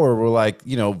took power, were like,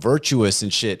 virtuous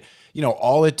and shit,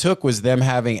 all it took was them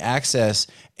having access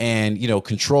and,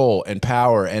 control and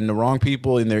power, and the wrong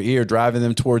people in their ear driving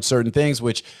them towards certain things,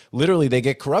 which literally they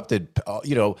get corrupted.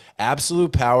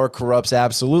 Absolute power corrupts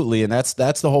absolutely. And that's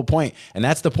the whole point. And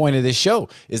that's the point of this show,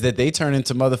 is that they turn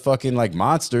into motherfucking like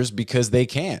monsters because they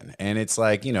can. And it's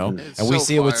like, and we so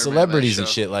see it with fire, man, celebrities that and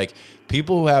show. shit. Like,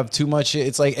 people who have too much shit.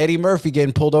 It's like Eddie Murphy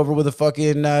getting pulled over with a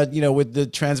fucking, with the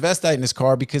transvestite in his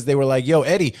car, because they were like, yo,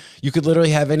 Eddie, you could literally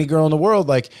have any girl in the world.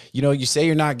 Like, you say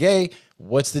you're not gay.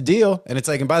 What's the deal? And it's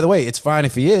like, and by the way, it's fine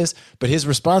if he is. But his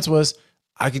response was,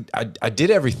 I did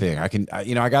everything. I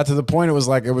got to the point. It was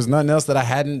like, there was nothing else that I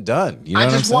hadn't done. You know I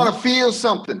what I'm just saying? want to feel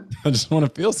something. I just want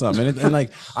to feel something. And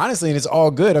like, honestly, and it's all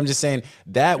good. I'm just saying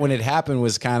that when it happened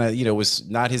was kind of, was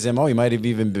not his MO. He might have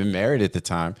even been married at the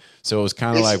time. So it was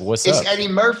kind of like, what's up? It's Eddie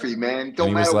Murphy, man. Don't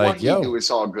he was matter like, what he yo. do,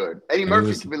 it's all good. Eddie he Murphy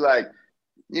was- could be like,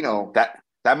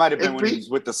 That might have been It's when he was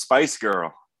with the Spice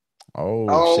Girl.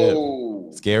 Oh, shit. oh,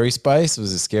 Scary Spice?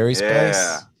 Was it Scary Spice?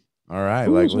 Yeah. All right,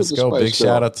 Who like, was let's with the go. Spice Big Girl?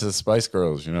 shout out to the Spice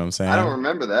Girls. You know what I'm saying? I don't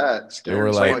remember that. They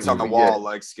were Scary like- It's on the Spice. wall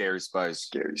like Scary Spice.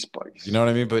 Scary Spice. You know what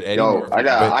I mean? But Eddie Yo, Murphy, I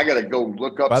but- gotta go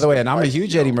look up. by the way, some and I'm a Spice,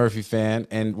 huge yo. Eddie Murphy fan,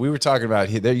 and we were talking about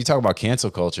you talk about cancel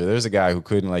culture. There's a guy who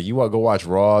couldn't, like, you go watch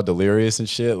Raw, Delirious and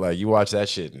shit. Like, you watch that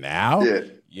shit now, Yeah.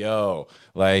 yo,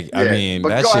 like, I Yeah, mean, but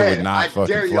that go shit ahead. would not I dare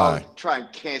fucking y'all fly. try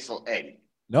and cancel Eddie.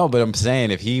 No, but I'm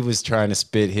saying, if he was trying to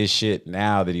spit his shit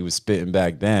now that he was spitting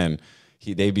back then,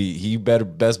 he better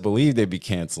best believe they'd be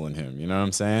canceling him. You know what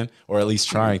I'm saying? Or at least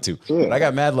trying to. Yeah. But I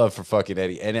got mad love for fucking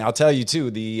Eddie, and I'll tell you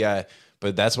too.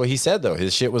 But that's what he said though.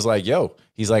 His shit was like, yo,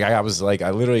 he's like, I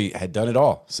literally had done it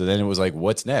all. So then it was like,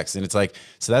 what's next? And it's like,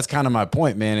 so that's kind of my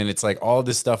point, man. And it's like all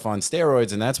this stuff on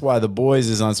steroids, and that's why The Boys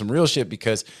is on some real shit,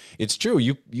 because it's true.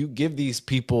 You give these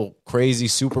people crazy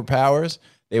superpowers,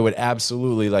 they would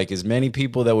absolutely, like, as many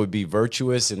people that would be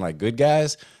virtuous and like good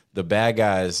guys, the bad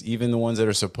guys, even the ones that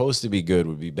are supposed to be good,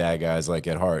 would be bad guys, like,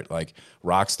 at heart. Like,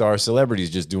 rock star celebrities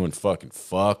just doing fucking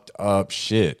fucked up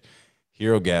shit.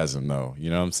 Hero-gasm, though. You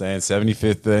know what I'm saying?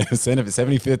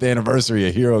 75th anniversary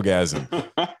of Hero-gasm. You know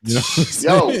what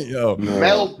I'm saying? Yo.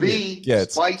 Mel B,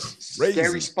 Gets Spice, crazy.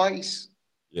 Scary Spice.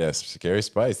 Yes, Scary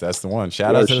Spice. That's the one.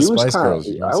 Shout Yo, out to the she was Spice kinda- Girls.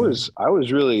 You know what I'm saying? I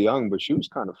was really young, but she was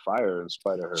kind of fire in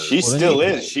spite of her. She Well, then still you-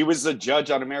 is. She was a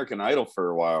judge on American Idol for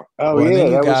a while. Oh Well, and yeah, then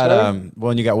you that got was her. well,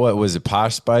 and you got, what was it,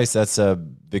 Posh Spice? That's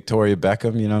Victoria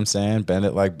Beckham. You know what I'm saying? Bend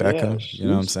it like Beckham. Yeah, you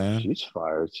know what I'm she's- saying? She's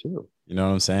fire too. You know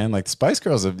what I'm saying? Like, the Spice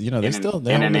Girls have, they're in still an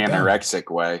holding it down.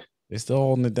 anorexic way. They're still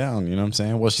holding it down. You know what I'm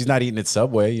saying? Well, she's not eating at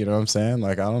Subway. You know what I'm saying?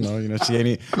 Like, I don't know. You know, she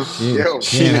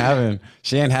ain't having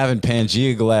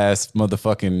Pangea glass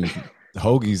motherfucking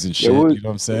hoagies and shit. what- You know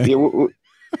what I'm saying?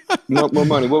 Yeah, more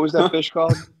money. What was that fish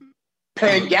called?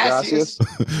 Pangasius.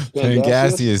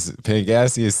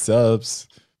 Pangasius subs.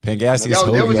 Pangasius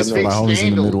Yo, there was hoagies a for big my homies in the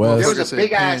scandal. Midwest. There was a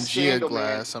big ass Pangea scandal,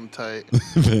 glass. I'm tight.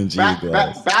 Pangea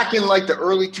glass. Back in like the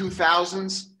early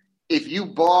 2000s, if you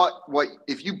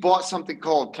bought something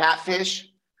called catfish,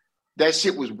 that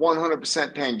shit was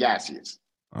 100% Pangasius.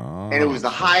 And it was the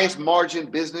highest margin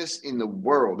business in the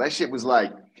world. That shit was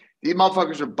like, these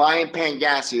motherfuckers are buying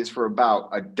Pangasius for about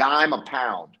a dime a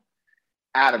pound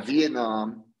out of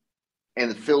Vietnam and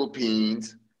the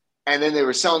Philippines and then they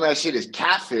were selling that shit as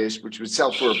catfish, which would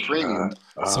sell for a premium.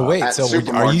 So wait, at so are you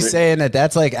supermarket. saying that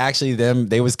that's like actually them?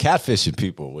 They was catfishing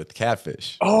people with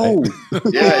catfish. Oh,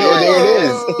 Yeah, there it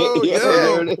is. yeah.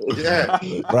 There it is. Yeah.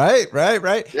 Right.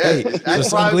 Yeah, Hey, that's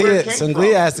so probably where it came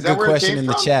Sanglia from. asked a Is that good where it question came in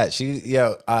the from? chat. She, Is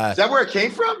that where it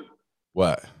came from?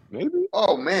 what? Maybe.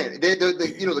 Oh man,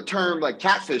 the term like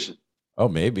catfishing. Oh,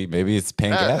 maybe it's That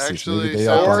Pangasis. Maybe actually they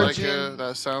sounds are. like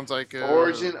that sounds like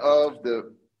Origin of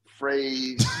the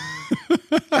phrase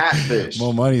catfish.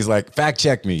 Mo Money's like, fact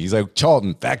check me. He's like,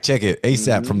 Charlton, fact check it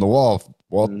ASAP from the wall.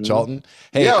 Walt Charlton.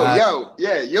 Hey,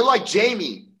 You're like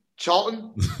Jamie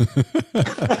Charlton.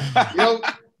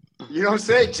 You don't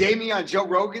say Jamie on Joe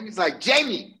Rogan. He's like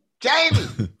Jamie,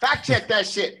 fact check that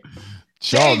shit.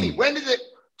 Charlton. Jamie, when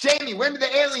did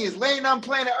the aliens land on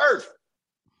planet Earth?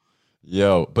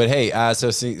 Yo, but hey, so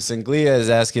Sanglia is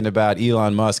asking about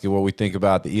Elon Musk and what we think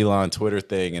about the Elon Twitter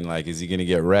thing and like, is he going to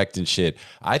get wrecked and shit?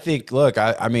 I think, look,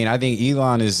 I mean, I think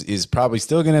Elon is probably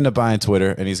still going to end up buying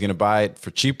Twitter, and he's going to buy it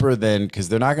for cheaper than, because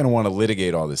they're not going to want to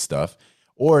litigate all this stuff.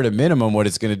 Or at a minimum, what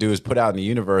it's going to do is put out in the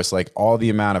universe like all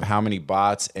the amount of how many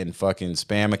bots and fucking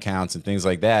spam accounts and things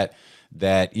like that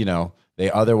they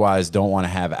otherwise don't want to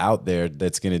have out there,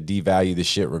 that's going to devalue the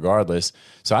shit regardless.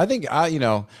 So I think,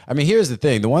 here's the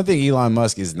thing. The one thing Elon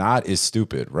Musk is not is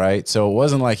stupid, right? So it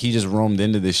wasn't like he just roamed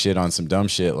into this shit on some dumb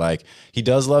shit. Like, he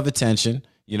does love attention,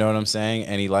 you know what I'm saying?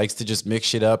 And he likes to just mix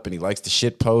shit up, and he likes to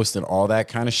shit post and all that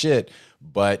kind of shit.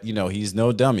 But, he's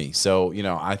no dummy. So,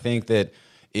 I think that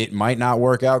it might not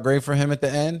work out great for him at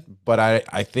the end, but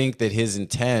I think that his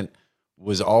intent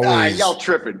was always... Y'all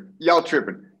tripping.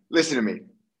 Listen to me.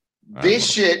 This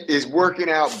shit is working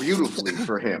out beautifully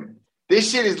for him. This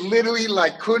shit is literally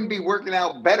like couldn't be working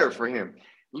out better for him.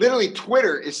 Literally,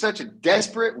 Twitter is such a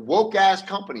desperate, woke ass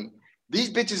company.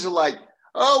 These bitches are like,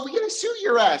 oh, we're gonna sue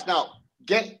your ass. Now,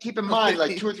 keep in mind,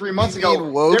 like 2 or 3 months ago,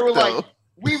 woke, they were like,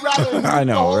 we rather I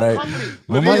know, right? company.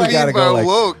 Well, What do you gotta mean go by like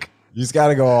woke? you just got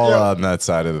to go all out on that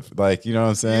side of the, like, you know what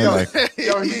I'm saying?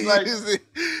 He's like,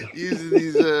 using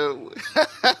these.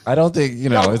 I don't think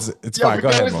it's fine. Go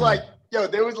ahead,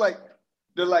 they're like,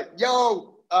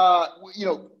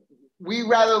 we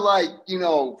rather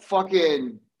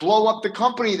fucking blow up the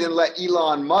company than let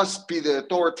Elon Musk be the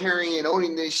authoritarian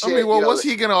owning this shit. I mean, what's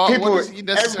he gonna? What does he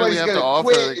necessarily have to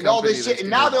offer? Quit and all this shit. And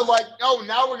now they're like, oh,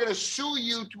 now we're gonna sue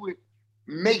you to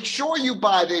make sure you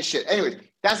buy this shit. Anyways,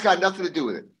 that's got nothing to do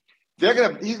with it.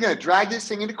 He's gonna drag this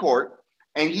thing into court,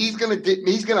 and he's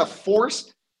gonna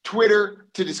force Twitter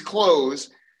to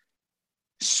disclose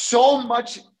so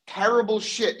much terrible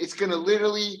shit. It's gonna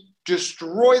literally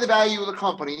destroy the value of the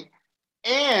company,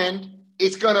 and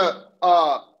it's gonna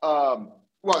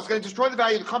it's gonna destroy the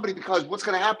value of the company, because what's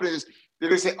gonna happen is they're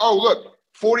gonna say, oh, look,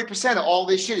 40% of all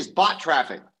this shit is bot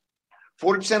traffic.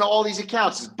 40% of all these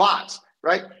accounts is bots,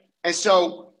 right? And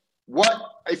so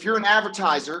if you're an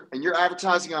advertiser and you're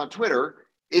advertising on Twitter,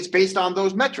 it's based on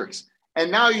those metrics.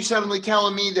 And now you're suddenly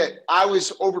telling me that I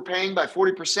was overpaying by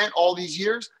 40% all these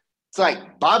years. It's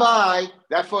like, bye-bye,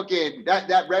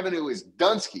 that revenue is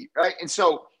Dunsky, right? And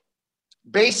so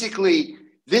basically,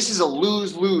 this is a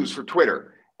lose-lose for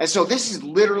Twitter. And so this is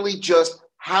literally just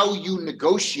how you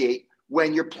negotiate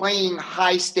when you're playing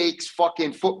high-stakes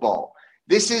fucking football.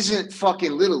 This isn't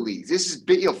fucking little leagues. This is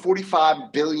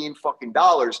 $45 billion fucking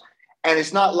dollars. And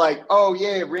it's not like, oh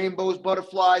yeah, rainbows,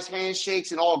 butterflies,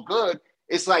 handshakes, and all good.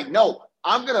 It's like, no,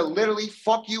 I'm gonna literally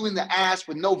fuck you in the ass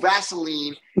with no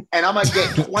Vaseline, and I'm gonna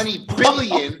get 20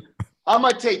 billion. I'm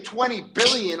gonna take 20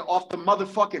 billion off the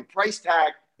motherfucking price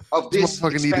tag of this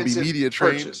fucking need to be media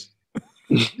trained.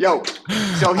 Yo,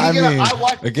 so I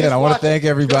want to thank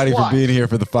everybody for being here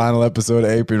for the final episode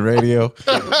of Ape-In Radio.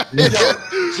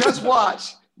 Just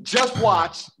watch.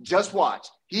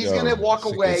 He's gonna walk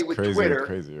away with Twitter.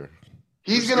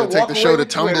 He's gonna take the show to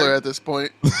Tumblr at this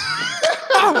point.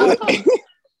 Hold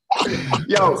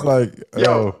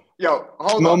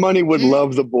on. Mo Money would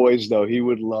love the boys, though. He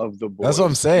would love the boys. That's what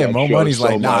I'm saying. Mo Money's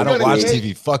like, nah, I don't watch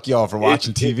TV. Fuck y'all for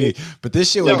watching TV. But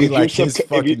this shit would be like his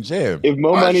fucking jam. If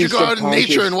Mo Money's go out in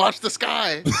nature and watch the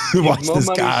sky. Watch the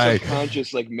sky.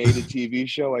 Subconscious made a TV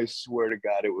show, I swear to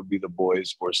God, it would be the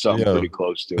boys or something pretty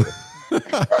close to it.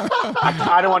 I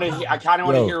kind of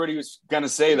want to hear what he was gonna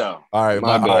say, though. All right,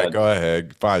 all right, go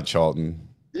ahead. Fine, Charlton.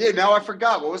 Yeah, now I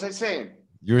forgot. What was I saying?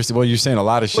 You're saying a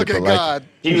lot of shit. Look at God.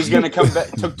 He was going to come back,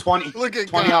 took 20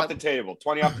 God. off the table.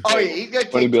 20 off the table. Oh, yeah, he's going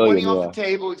to take 20 off the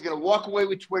table. He's going to walk away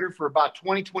with Twitter for about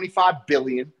 25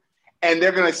 billion. And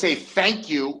they're going to say thank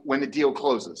you when the deal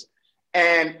closes.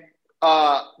 And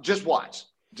just watch.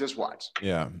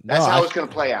 Yeah. That's how it's going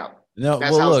to play out. No,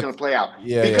 That's how it's going to play out.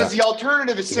 Yeah, because the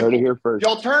alternative is simple. Here first. The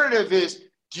alternative is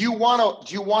do you want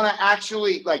to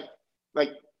actually like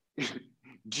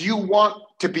do you want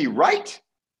to be right,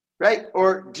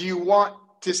 or do you want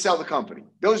to sell the company?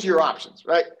 Those are your options,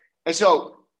 right? And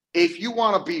so if you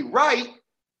want to be right,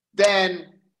 then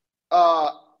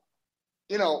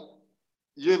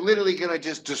you're literally going to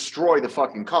just destroy the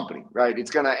fucking company, right?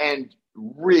 It's going to end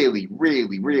really,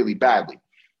 really, really badly.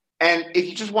 And if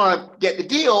you just want to get the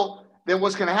deal, then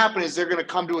what's going to happen is they're going to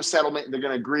come to a settlement and they're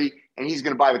going to agree, and he's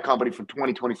going to buy the company for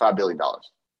 $25 billion.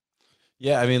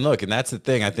 Yeah, I mean, look, and that's the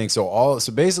thing. I think so.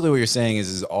 So basically, what you're saying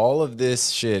is all of this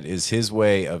shit is his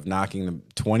way of knocking the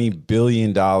 $20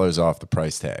 billion off the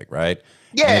price tag, right?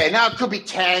 Yeah, now it could be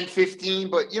 10,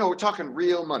 15, but we're talking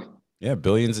real money. Yeah,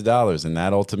 billions of dollars, and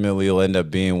that ultimately will end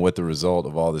up being what the result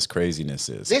of all this craziness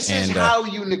is. This is how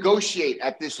you negotiate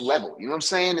at this level. You know what I'm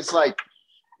saying? It's like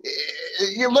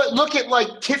you look at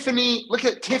like Tiffany. Look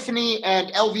at Tiffany and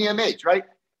LVMH, right?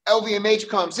 LVMH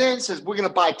comes in, says we're going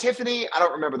to buy Tiffany. I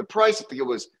don't remember the price. I think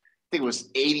it was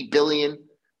 80 billion,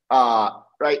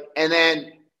 right? And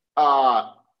then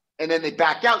they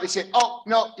back out. They say, "Oh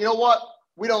no, you know what?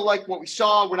 We don't like what we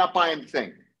saw. We're not buying the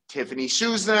thing." Tiffany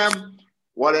sues them.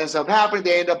 What ends up happening?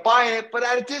 They end up buying it, but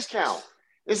at a discount.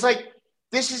 It's like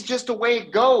this is just the way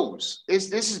it goes.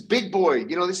 This is big boy.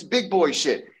 This is big boy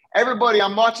shit. Everybody,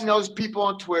 I'm watching those people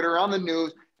on Twitter, on the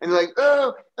news, and they're like,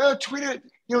 "Oh, Twitter."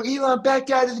 Elon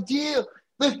backed out of the deal.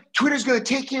 Look, Twitter's going to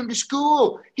take him to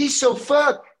school. He's so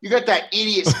fucked. You got that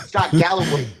idiot Scott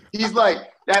Galloway. He's like,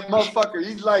 that motherfucker.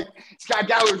 He's like, Scott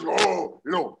Galloway's, look,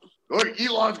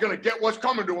 Elon's going to get what's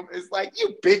coming to him. It's like,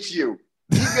 you bitch, you.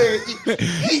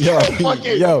 He's yo, fucking,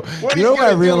 you know what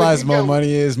I realize Mo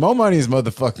Money is? Mo Money is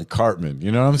motherfucking Cartman.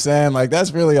 You know what I'm saying? Like,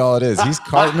 that's really all it is. He's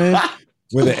Cartman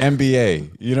with an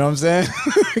MBA. You know what I'm saying?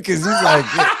 Because he's like...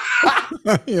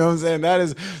 You know what I'm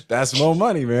saying? That's Mo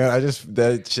Money, man.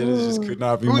 That shit just could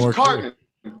not be more clear.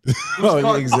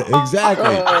 Exactly.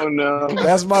 Oh no,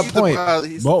 that's my point.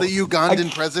 He's the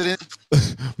Ugandan president.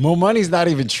 Mo Money's not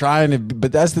even trying to,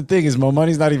 but that's the thing is Mo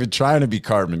Money's not even trying to be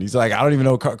Cartman. He's like, I don't even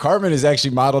know. Cartman is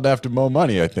actually modeled after Mo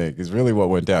Money, I think, is really what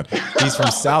went down. He's from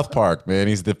South Park, man.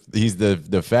 He's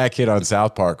the fat kid on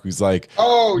South Park who's like,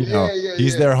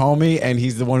 he's their homie, and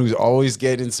he's the one who's always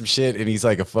getting some shit, and he's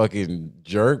like a fucking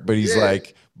jerk, but he's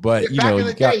like, but back in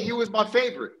the day, he was my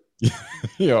favorite.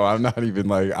 I'm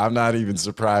not even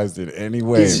surprised in any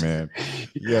way, man.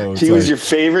 He was your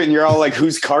favorite, and you're all like,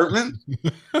 "Who's Cartman?"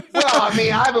 Well, I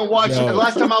mean, I haven't watched it. The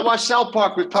last time I watched South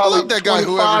Park was probably that guy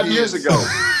 25 years ago.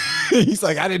 He's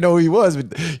like, I didn't know who he was,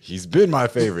 but he's been my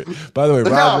favorite. By the way,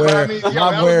 Rob Ware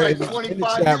in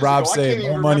the chat, Rob saying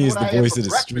Mo Money is the voice of the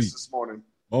street.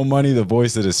 Mo Money, the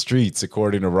voice of the streets,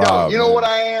 according to Rob. You know what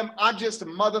I am? I'm just a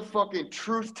motherfucking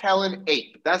truth-telling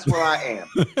ape. That's what I am.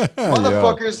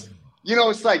 Motherfuckers,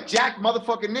 it's like Jack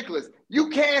motherfucking Nicholas. You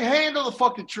can't handle the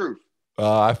fucking truth.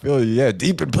 I feel you. Yeah,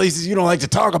 deep in places you don't like to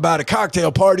talk about at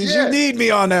cocktail parties. Yeah. You need me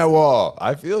on that wall.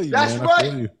 I feel you. That's man.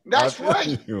 right. That's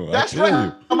right. That's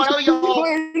right. I'm gonna tell you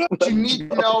what you need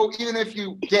to know, even if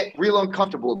you get real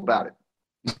uncomfortable about it.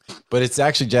 But it's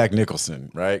actually Jack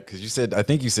Nicholson, right? Because I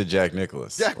think you said Jack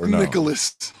Nicholas. Jack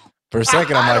Nicholas. For a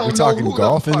second, I'm like, we're talking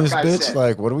golf in this bitch? Said.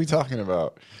 Like, what are we talking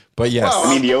about? But yes.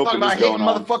 Well, the Open is going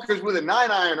on. Motherfuckers with a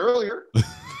 9-iron earlier.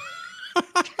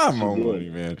 Mo Money,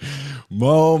 man.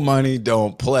 Mo Money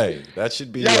don't play. That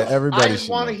should be everybody. I just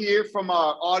want to hear from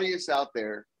our audience out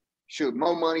there. Should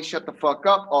Mo Money shut the fuck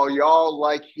up? Or y'all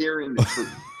like hearing the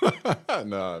truth?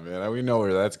 No, man. We know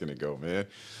where that's gonna go, man.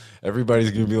 Everybody's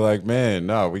gonna be like, man,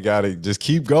 no, we gotta just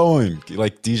keep going,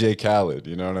 like DJ Khaled.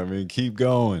 You know what I mean? Keep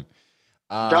going.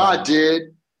 God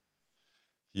did.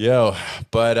 Yo,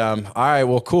 but all right,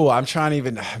 well, cool. I'm trying to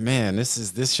even, man,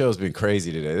 this show's been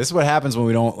crazy today. This is what happens when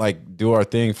we don't like do our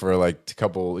thing for like a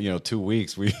couple, 2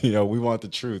 weeks. We want the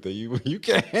truth. You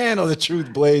can't handle the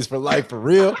truth, Blaze, for life, for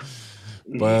real.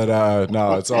 But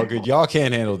no, it's all good. Y'all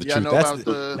can't handle the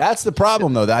truth. That's the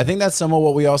problem, though. I think that's some of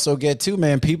what we also get too,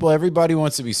 man. Everybody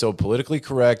wants to be so politically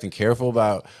correct and careful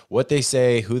about what they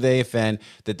say, who they offend,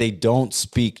 that they don't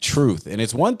speak truth. And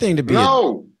it's one thing to be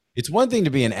it's one thing to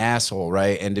be an asshole,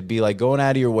 right? And to be like going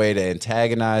out of your way to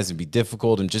antagonize and be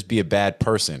difficult and just be a bad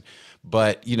person.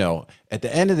 But, at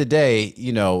the end of the day,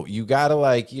 you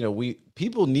gotta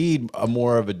people need a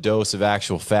more of a dose of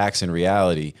actual facts and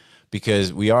reality,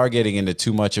 because we are getting into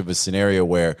too much of a scenario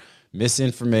where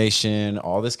misinformation,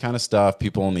 all this kind of stuff,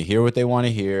 people only hear what they want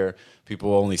to hear.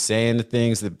 People only saying the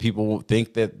things that people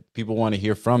think that people want to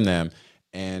hear from them.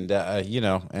 And,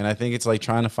 and I think it's like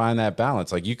trying to find that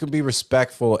balance. Like, you can be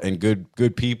respectful and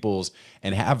good peoples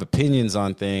and have opinions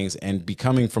on things and be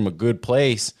coming from a good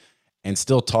place and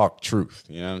still talk truth.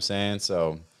 You know what I'm saying?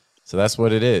 So So that's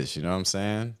what it is. You know what I'm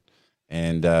saying?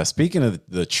 And speaking of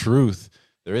the truth,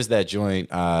 there is that joint.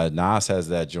 Nas has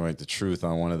that joint, The Truth,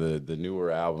 on one of the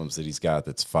newer albums that he's got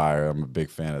that's fire. I'm a big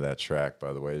fan of that track,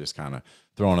 by the way. Just kind of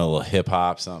throwing a little hip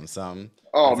hop, something.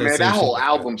 Oh That's man, same that whole shit.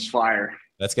 album's fire.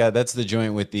 That's the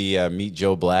joint with the Meet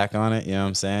Joe Black on it. You know what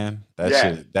I'm saying?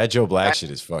 That Joe Black shit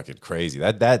is fucking crazy.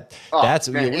 That's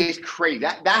man, it's crazy.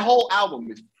 That whole album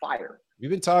is fire.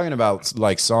 We've been talking about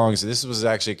like songs. This was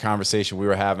actually a conversation we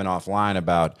were having offline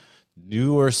about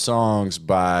newer songs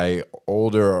by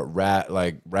older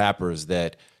rappers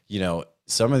that,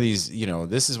 some of these,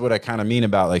 this is what I kind of mean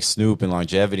about like Snoop and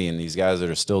Longevity and these guys that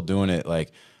are still doing it.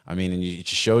 Like, I mean, and it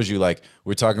just shows you, like,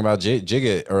 we are talking about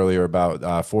Jigga earlier about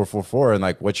 444 and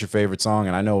like, what's your favorite song?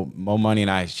 And I know Mo Money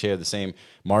and I share the same.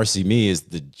 Marcy Me is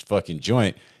the fucking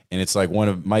joint. And it's like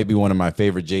might be one of my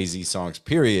favorite Jay-Z songs,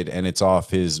 period. And it's off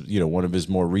his, one of his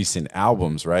more recent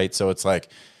albums, right? So it's like,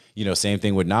 same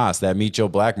thing with Nas. That Meet Joe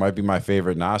Black might be my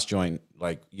favorite Nas joint.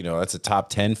 Like, that's a top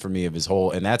 10 for me of his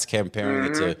whole, and that's comparing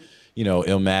it to,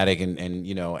 Illmatic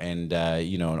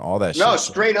and all that shit. No,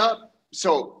 straight up.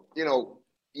 So,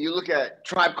 you look at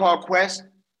Tribe Called Quest,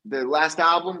 the last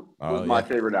album was my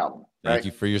favorite album. Thank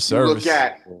you for your service.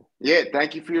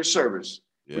 Thank you for your service.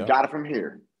 Yeah. We got it from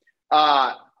here.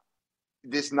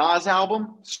 This Nas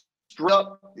album, straight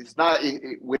up, it's not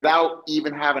without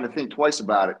even having to think twice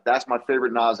about it. That's my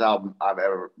favorite Nas album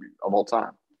of all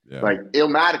time. Yeah. Like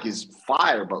Illmatic is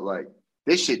fire, but like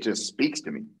this shit just speaks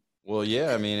to me. Well,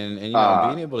 yeah, I mean, and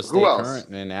being able to stay current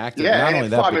and active. Yeah, not only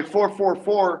that, I mean,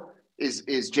 444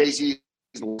 is Jay-Z's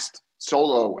last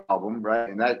solo album, right?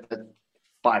 And that's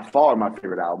by far my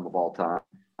favorite album of all time.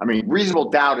 I mean, Reasonable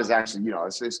Doubt is actually,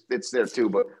 it's there too,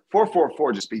 but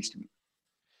 444 just speaks to me.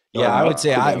 Yeah, I would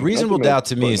say Reasonable Doubt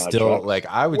to me is still like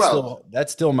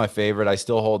that's still my favorite. I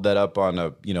still hold that up on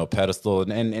a pedestal,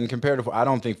 and compared to, I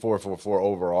don't think 444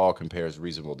 overall compares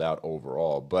Reasonable Doubt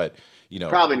overall, but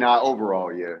probably not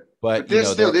overall, yeah. But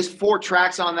there's 4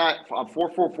 tracks on that on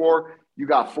 444. You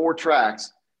got 4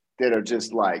 tracks that are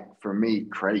just like, for me,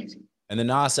 crazy. And the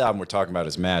Nas album we're talking about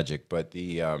is Magic, but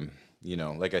the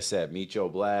like I said, Meet Joe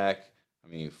Black, I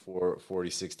mean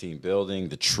 4016 Building,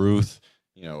 The Truth.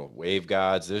 Wave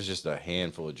Gods, there's just a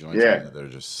handful of joints that are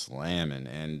just slamming.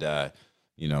 And,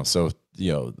 so,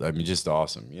 I mean, just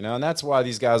awesome, and that's why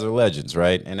these guys are legends,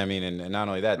 right? And I mean, and not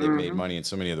only that, they've made money in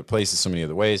so many other places, so many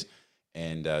other ways.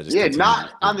 And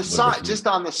not on the side, just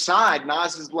on the side,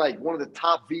 Nas is like one of the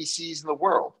top VCs in the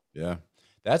world. Yeah.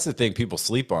 That's the thing people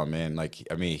sleep on, man. Like,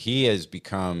 I mean, he has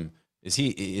become,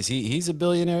 he's a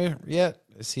billionaire yet?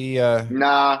 Is he?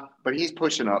 Nah, but he's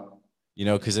pushing up.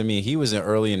 Because, I mean, he was an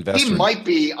early investor. He might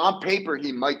be, on paper,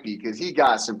 because he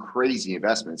got some crazy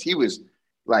investments. He was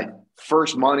like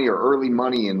first money or early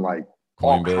money in like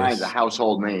Coinbase. All kinds of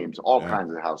household names,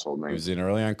 kinds of household names. He was in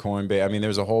early on Coinbase. I mean,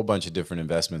 there's a whole bunch of different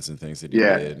investments and things that he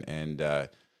did. And,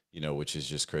 which is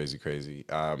just crazy.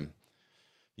 I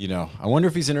wonder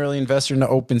if he's an early investor in the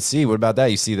OpenSea. What about that?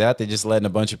 You see that? They just letting a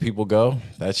bunch of people go.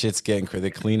 That shit's getting crazy.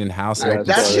 They're cleaning house.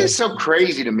 That's just so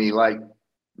crazy to me. Like,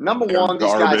 number one,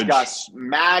 these guys got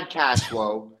mad cash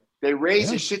flow. They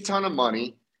raised a shit ton of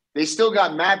money. They still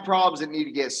got mad problems that need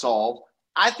to get solved.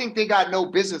 I think they got no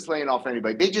business laying off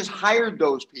anybody. They just hired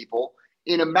those people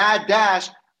in a mad dash,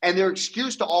 and their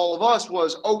excuse to all of us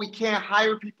was, we can't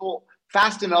hire people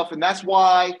fast enough, and that's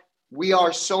why we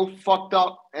are so fucked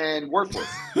up and worthless,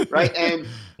 right? And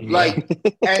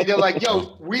and they're like,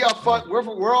 yo, we're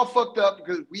all fucked up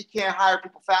because we can't hire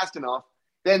people fast enough.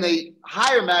 Then they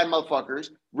hire mad motherfuckers,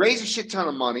 raise a shit ton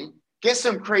of money, get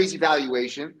some crazy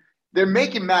valuation. They're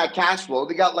making mad cash flow.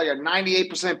 They got like a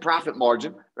 98% profit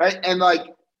margin, right? And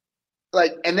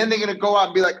and then they're gonna go out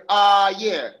and be like,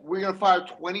 we're gonna fire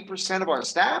 20% of our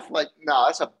staff. Like, no,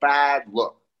 that's a bad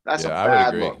look. That's a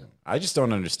bad look. I just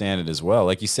don't understand it as well.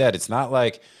 Like you said, it's not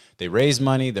like they raise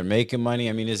money, they're making money.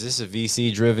 I mean, is this a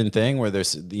VC driven thing where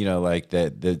there's, like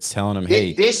that's telling them,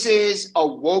 hey, this is a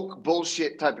woke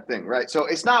bullshit type of thing, right? So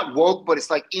it's not woke, but it's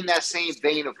like in that same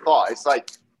vein of thought. It's like,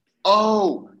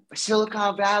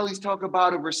 Silicon Valley's talking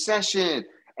about a recession.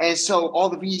 And so all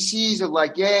the VCs are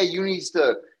like, you need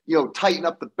to, tighten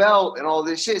up the belt and all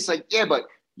this shit. It's like, but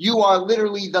you are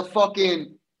literally the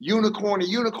fucking unicorn of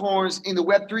unicorns in the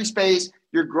Web3 space.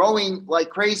 You're growing like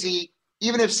crazy.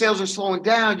 Even if sales are slowing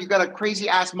down, you got a crazy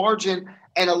ass margin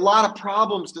and a lot of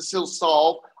problems to still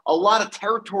solve, a lot of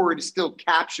territory to still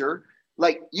capture.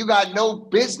 Like, you got no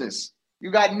business.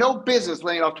 You got no business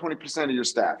laying off 20% of your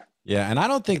staff. Yeah, and I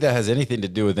don't think that has anything to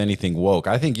do with anything woke.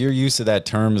 I think your use of that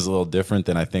term is a little different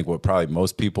than I think what probably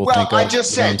most people think of. Well, I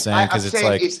just said, I'm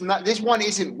saying it's not. This one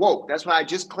isn't woke. That's why I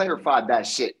just clarified that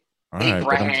shit. Right,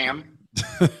 Abraham.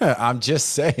 I'm just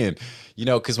saying,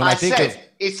 because when I think of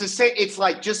it's the same. It's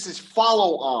like just this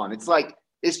follow on. It's like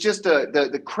it's just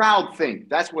the crowd thing.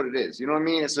 That's what it is. You know what I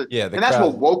mean? And that's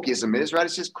what wokeism is, right?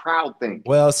 It's just crowd thing.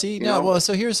 Well, see,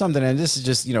 so here's something, and this is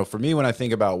just, for me, when I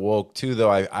think about woke too, though,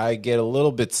 I get a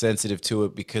little bit sensitive to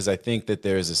it because I think that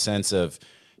there's a sense of,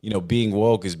 being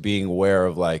woke is being aware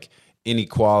of like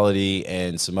inequality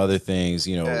and some other things,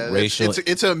 racial.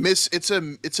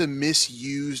 It's a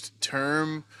misused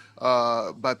term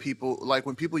by people. Like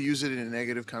when people use it in a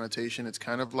negative connotation, it's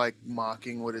kind of like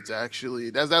mocking what it's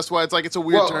actually. That's why it's like it's a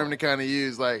weird term to kind of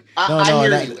use. Like I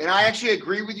hear you, and I actually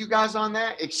agree with you guys on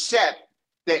that. Except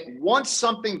that once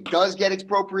something does get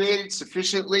expropriated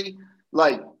sufficiently,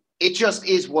 like it just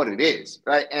is what it is,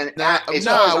 right? And as far as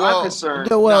I'm concerned,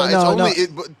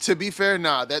 to be fair,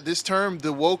 that this term,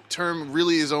 the woke term,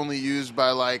 really is only used by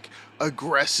like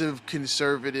aggressive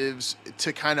conservatives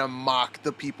to kind of mock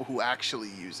the people who actually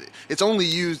use it. It's only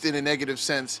used in a negative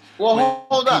sense. Well,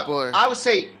 hold up. I would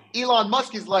say Elon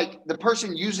Musk is like the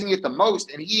person using it the most,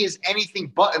 and he is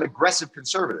anything but an aggressive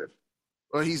conservative.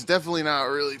 Well, he's definitely not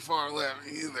really far left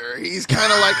either. He's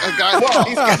kind of like a guy.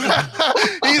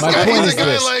 He's a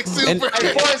guy like super.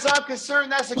 As far as I'm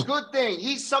concerned, that's a good thing.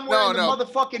 He's somewhere in the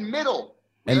motherfucking middle.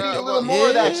 We need a little more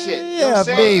of that shit. Yeah,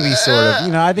 maybe sort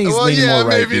of. I think he's leaning more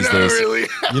right these days. Really.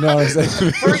 You know what I'm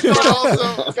saying? First of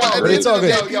all, it's all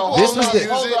good. This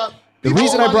was the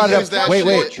reason I brought it up.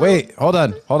 Wait, hold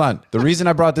on. The reason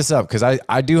I brought this up because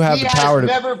I do have the power to.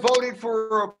 He has never voted for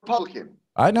a Republican.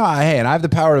 I know. Hey, and I have the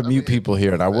power to mute people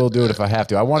here, and I will do it if I have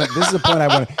to. This is the point I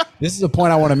want. This is the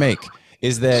point I want to make.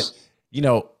 Is that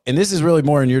and this is really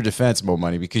more in your defense, Mo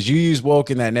Money, because you use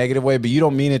woke in that negative way, but you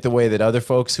don't mean it the way that other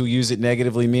folks who use it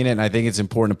negatively mean it. And I think it's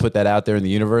important to put that out there in the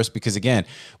universe because, again,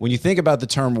 when you think about the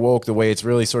term woke, the way it's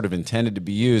really sort of intended to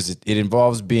be used, it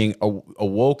involves being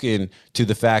awoken to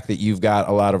the fact that you've got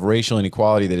a lot of racial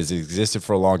inequality that has existed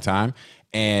for a long time.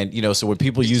 And so when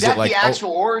people use it like the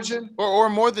actual origin, or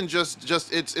more than just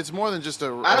it's more than just I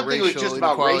don't think it was just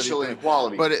about racial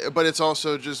inequality, but it's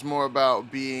also just more about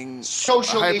being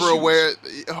social hyper aware,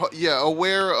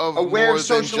 aware of more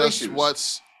than just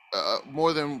issues.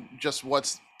 more than just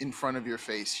what's in front of your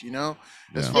face,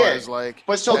 as far as like.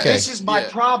 But this is my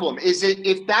problem: is it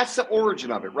if that's the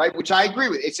origin of it, right? Which I agree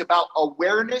with. It's about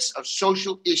awareness of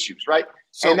social issues, right?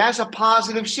 And that's a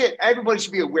positive shit. Everybody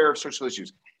should be aware of social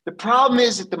issues. The problem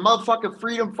is that the motherfucking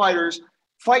freedom fighters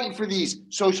fighting for these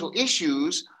social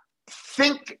issues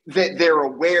think that they're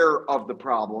aware of the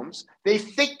problems. They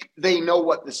think they know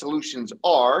what the solutions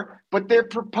are, but their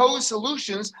proposed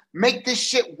solutions make this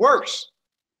shit worse.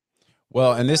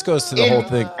 Well, and this goes to the whole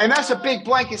thing. And that's a big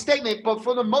blanket statement, but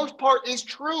for the most part, it's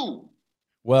true.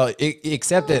 Well,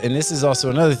 except that, and this is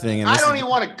also another thing. And I don't even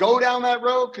want to go down that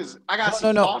road because I got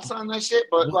some thoughts on that shit,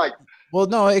 but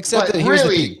except that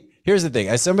here's the thing.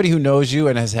 As somebody who knows you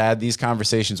and has had these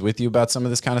conversations with you about some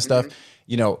of this kind of stuff,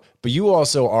 but you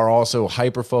also are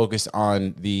hyper focused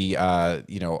on the,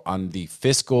 on the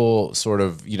fiscal sort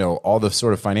of, all the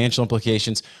sort of financial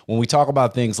implications. When we talk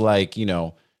about things like,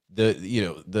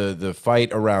 the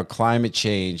fight around climate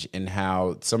change and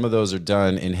how some of those are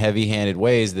done in heavy-handed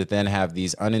ways that then have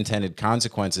these unintended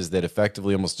consequences that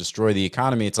effectively almost destroy the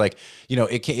economy. It's like,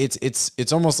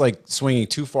 it's almost like swinging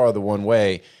too far the one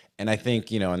way. And I think,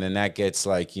 and then that gets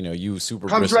like, you super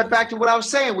comes right back to what I was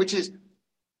saying, which is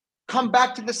come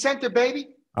back to the center,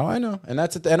 baby. Oh, I know. And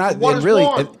that's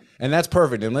and that's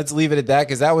perfect. And let's leave it at that.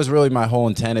 Cause that was really my whole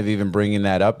intent of even bringing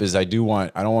that up is I don't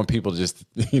want people just,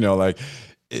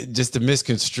 just to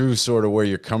misconstrue sort of where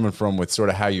you're coming from with sort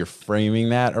of how you're framing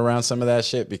that around some of that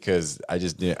shit, because I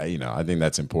just, I think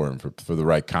that's important for the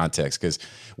right context, because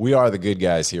we are the good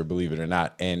guys here, believe it or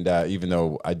not. And even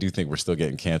though I do think we're still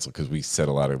getting canceled because you've been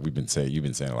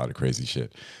saying a lot of crazy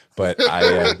shit, but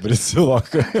but it's still all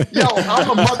good. Yo, I'm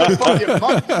a motherfucking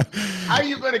monkey. How are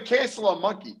you going to cancel a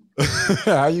monkey?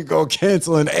 How you go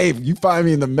cancel an ape? You find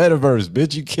me in the metaverse,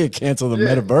 bitch. You can't cancel the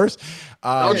metaverse.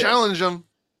 Don't challenge them.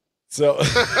 So,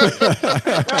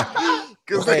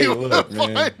 hey, look,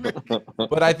 man.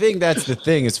 But I think that's the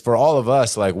thing is for all of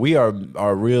us, like we are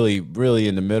really, really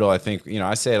in the middle. I think,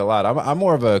 I say it a lot. I'm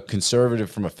more of a conservative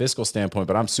from a fiscal standpoint,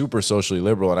 but I'm super socially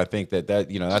liberal. And I think that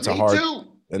that's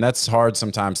that's hard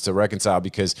sometimes to reconcile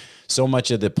because so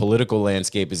much of the political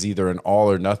landscape is either an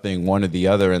all or nothing, one or the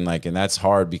other. And that's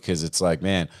hard because it's like,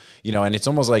 man, and it's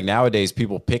almost like nowadays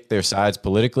people pick their sides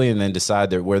politically and then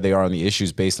decide where they are on the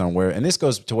issues based on where, and this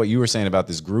goes to what you were saying about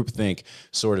this groupthink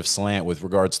sort of slant with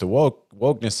regards to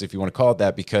wokeness, if you want to call it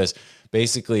that, because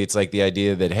basically it's like the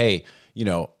idea that, hey, you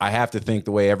know, I have to think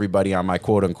the way everybody on my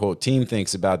quote unquote team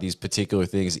thinks about these particular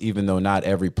things, even though not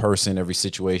every person, every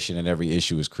situation, and every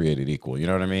issue is created equal. You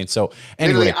know what I mean? So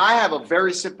anyway, literally, I have a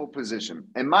very simple position,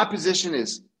 and my position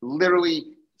is literally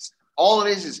all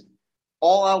it is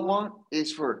all I want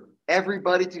is for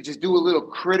everybody to just do a little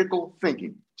critical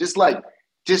thinking. Just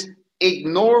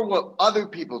ignore what other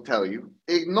people tell you,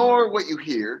 ignore what you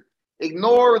hear,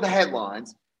 ignore the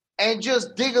headlines, and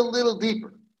just dig a little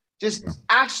deeper. Just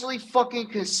actually fucking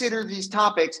consider these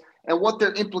topics and what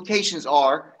their implications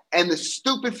are, and the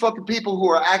stupid fucking people who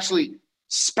are actually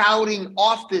spouting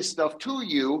off this stuff to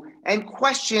you, and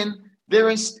question their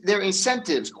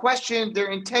incentives, question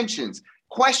their intentions,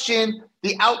 question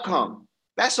the outcome.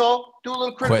 That's all. Do a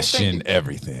little critical question thinking.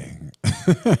 Everything.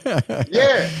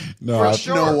 Yeah, for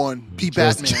sure. No one. Be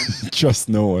Batman. Trust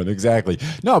no one. Exactly.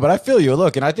 No, but I feel you.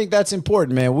 Look, and I think that's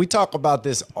important, man. We talk about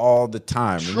this all the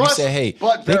time. When you say, hey,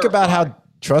 think about how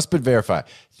trust but verify.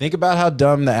 Think about how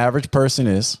dumb the average person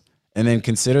is, and then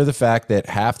consider the fact that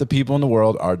half the people in the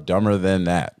world are dumber than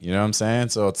that. You know what I'm saying?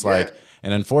 So it's like,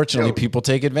 and unfortunately, people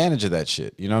take advantage of that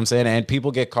shit. You know what I'm saying? And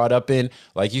people get caught up in,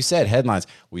 like you said, headlines.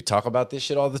 We talk about this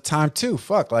shit all the time too.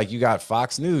 Fuck, like you got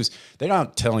Fox News. They're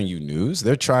not telling you news.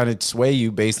 They're trying to sway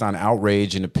you based on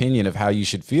outrage and opinion of how you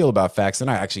should feel about facts. They're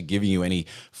not actually giving you any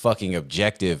fucking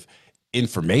objective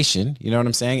information. You know what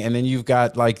I'm saying? And then you've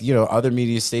got, like, you know, other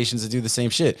media stations that do the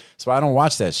same shit. So I don't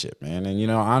watch that shit, man. And, you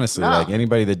know, honestly, like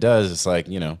anybody that does, it's like,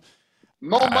 you know,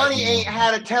 Mo Money ain't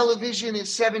had a television in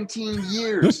 17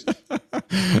 years.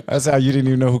 That's how you didn't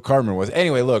even know who Cartman was.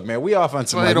 Anyway, look, man, we off on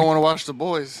some. I don't want to watch The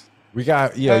Boys. We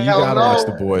got, you gotta watch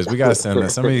The Boys. We gotta send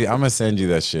that. Somebody, I'm gonna send you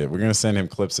that shit. We're gonna send him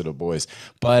clips of The Boys.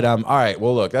 But all right,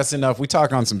 well, look, that's enough. We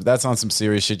talk on that's on some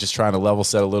serious shit, just trying to level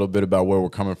set a little bit about where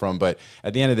we're coming from. But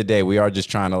at the end of the day, we are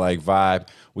just trying to like vibe.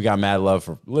 We got mad love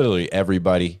for literally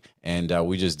everybody, and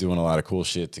we just doing a lot of cool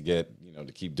shit to get, you know,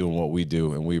 to keep doing what we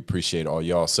do, and we appreciate all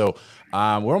y'all. So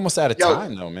we're almost out of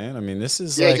time though, man. I mean, this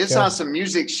is just on some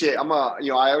music shit. I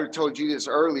already told you this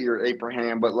earlier,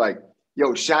 Abraham, but like,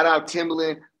 shout out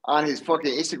Timbaland on his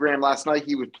fucking Instagram last night.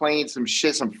 He was playing some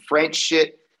shit, some French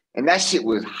shit, and that shit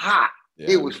was hot.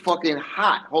 Yeah. It was fucking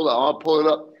hot. Hold on, I'll pull it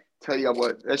up. Tell you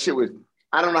what, that shit was.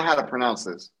 I don't know how to pronounce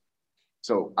this,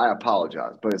 so I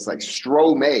apologize. But it's like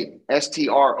Stromae,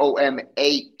 Stromee.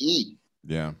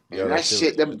 Yeah, and that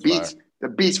shit. The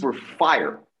beats were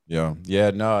fire.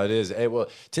 Yeah, no, it is. Hey, well,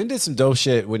 Tim did some dope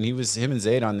shit when him and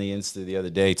Zayd on the Insta the other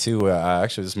day too.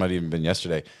 Actually, this might have even been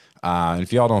yesterday. And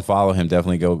if y'all don't follow him,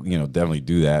 definitely go, definitely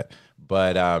do that.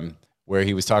 But where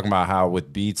he was talking about how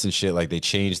with beats and shit, like they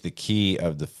changed the key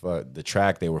of the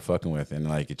track they were fucking with, and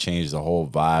like it changed the whole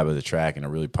vibe of the track in a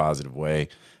really positive way.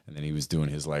 And then he was doing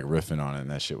his like riffing on it,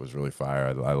 and that shit was really fire.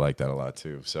 I like that a lot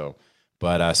too. So.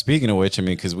 But speaking of which, I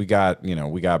mean, because we got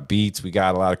beats, we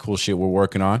got a lot of cool shit we're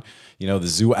working on. The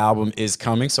Zoo album is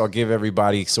coming, so I'll give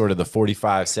everybody sort of the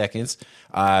 45 seconds.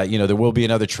 There will be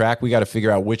another track. We got to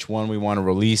figure out which one we want to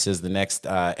release as the next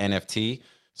NFT.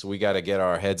 So we got to get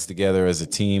our heads together as a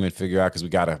team and figure out, because we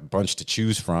got a bunch to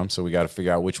choose from. So we got to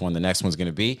figure out which one the next one's going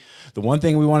to be. The one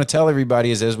thing we want to tell everybody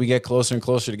is as we get closer and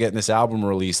closer to getting this album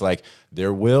released, like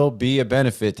there will be a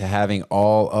benefit to having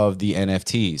all of the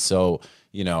NFTs. So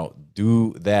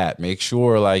do that. Make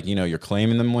sure, like, you're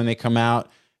claiming them when they come out,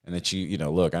 and that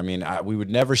look, I mean, we would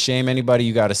never shame anybody.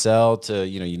 You got to sell to,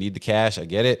 you need the cash. I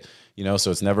get it,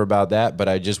 so it's never about that. But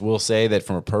I just will say that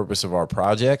from a purpose of our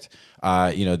project,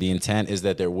 the intent is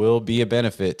that there will be a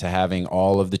benefit to having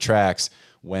all of the tracks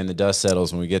when the dust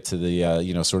settles, when we get to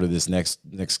the, sort of this next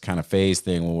kind of phase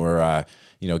thing when we're,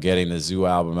 getting the Zoo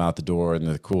album out the door and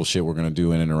the cool shit we're going to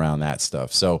do in and around that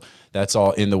stuff. So that's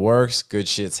all in the works. Good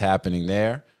shit's happening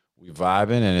there. We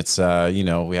vibing, and it's,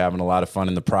 we having a lot of fun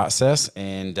in the process.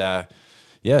 And,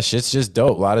 shit's just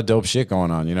dope. A lot of dope shit going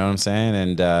on. You know what I'm saying?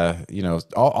 And,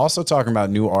 also talking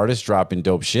about new artists dropping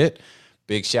dope shit.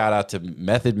 Big shout out to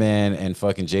Method Man and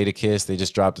fucking Jadakiss. They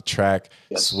just dropped a track,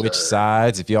 Switch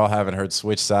Sides. If y'all haven't heard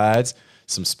Switch Sides,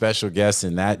 some special guests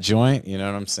in that joint. You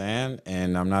know what I'm saying?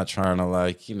 And I'm not trying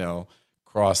to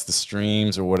cross the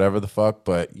streams or whatever the fuck,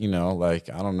 but I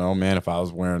don't know, man, if I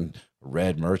was wearing a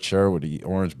red merch shirt with the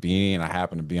orange beanie and I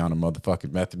happen to be on a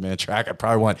motherfucking Method Man track, I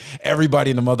probably want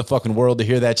everybody in the motherfucking world to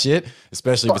hear that shit,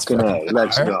 especially if it's fucking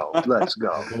let's go.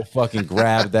 Go fucking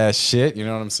grab that shit. You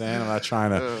know what I'm saying? I'm not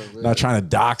trying to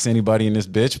dox anybody in this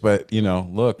bitch, but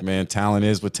look, man, talent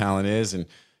is what talent is. And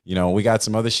we got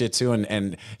some other shit too.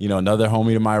 And another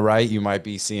homie to my right, you might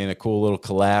be seeing a cool little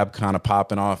collab kind of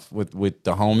popping off with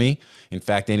the homie. In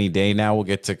fact, any day now we'll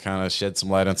get to kind of shed some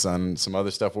light on some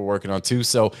other stuff we're working on too.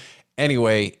 So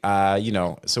anyway,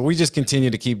 so we just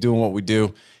continue to keep doing what we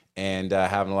do. and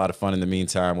having a lot of fun in the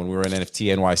meantime. When we were in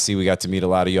NFT NYC, we got to meet a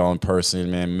lot of y'all in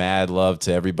person, man. Mad love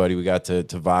to everybody we got to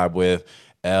vibe with.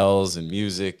 L's and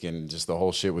music and just the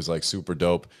whole shit was like super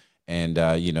dope. And,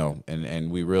 you know, and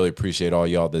we really appreciate all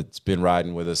y'all that's been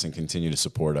riding with us and continue to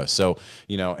support us. So,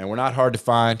 you know, and we're not hard to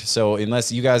find. So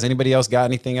unless you guys, anybody else got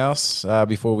anything else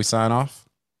before we sign off?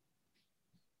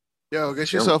 Yo,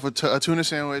 get yourself a tuna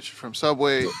sandwich from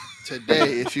Subway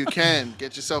today if you can.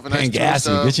 Get yourself a nice tuna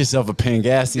sub. Get yourself a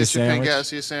Pangasia sandwich. Get your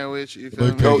Pangasia sandwich. You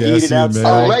feel me? Go eat it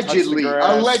outside. Allegedly.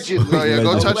 Oh yeah,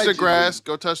 go touch the Allegedly. grass.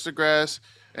 Go touch the grass.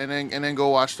 And then go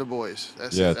watch the boys.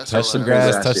 That's it. That's touch some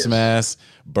grass, touch some ass,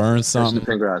 burn something.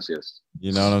 Gracias.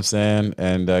 You know what I'm saying?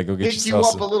 And go get Pick you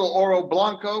yourself up a little Oro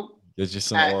Blanco. Get you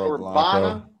some at Oro Urbana.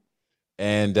 Blanco.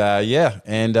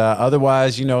 And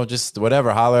otherwise, you know, just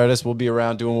whatever, holler at us. We'll be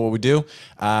around doing what we do.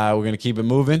 We're gonna keep it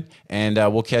moving, and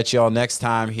we'll catch y'all next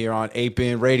time here on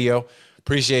Ape-In Radio.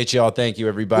 Appreciate y'all. Thank you,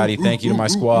 everybody. Thank you to my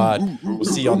squad. We'll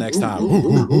see y'all next time.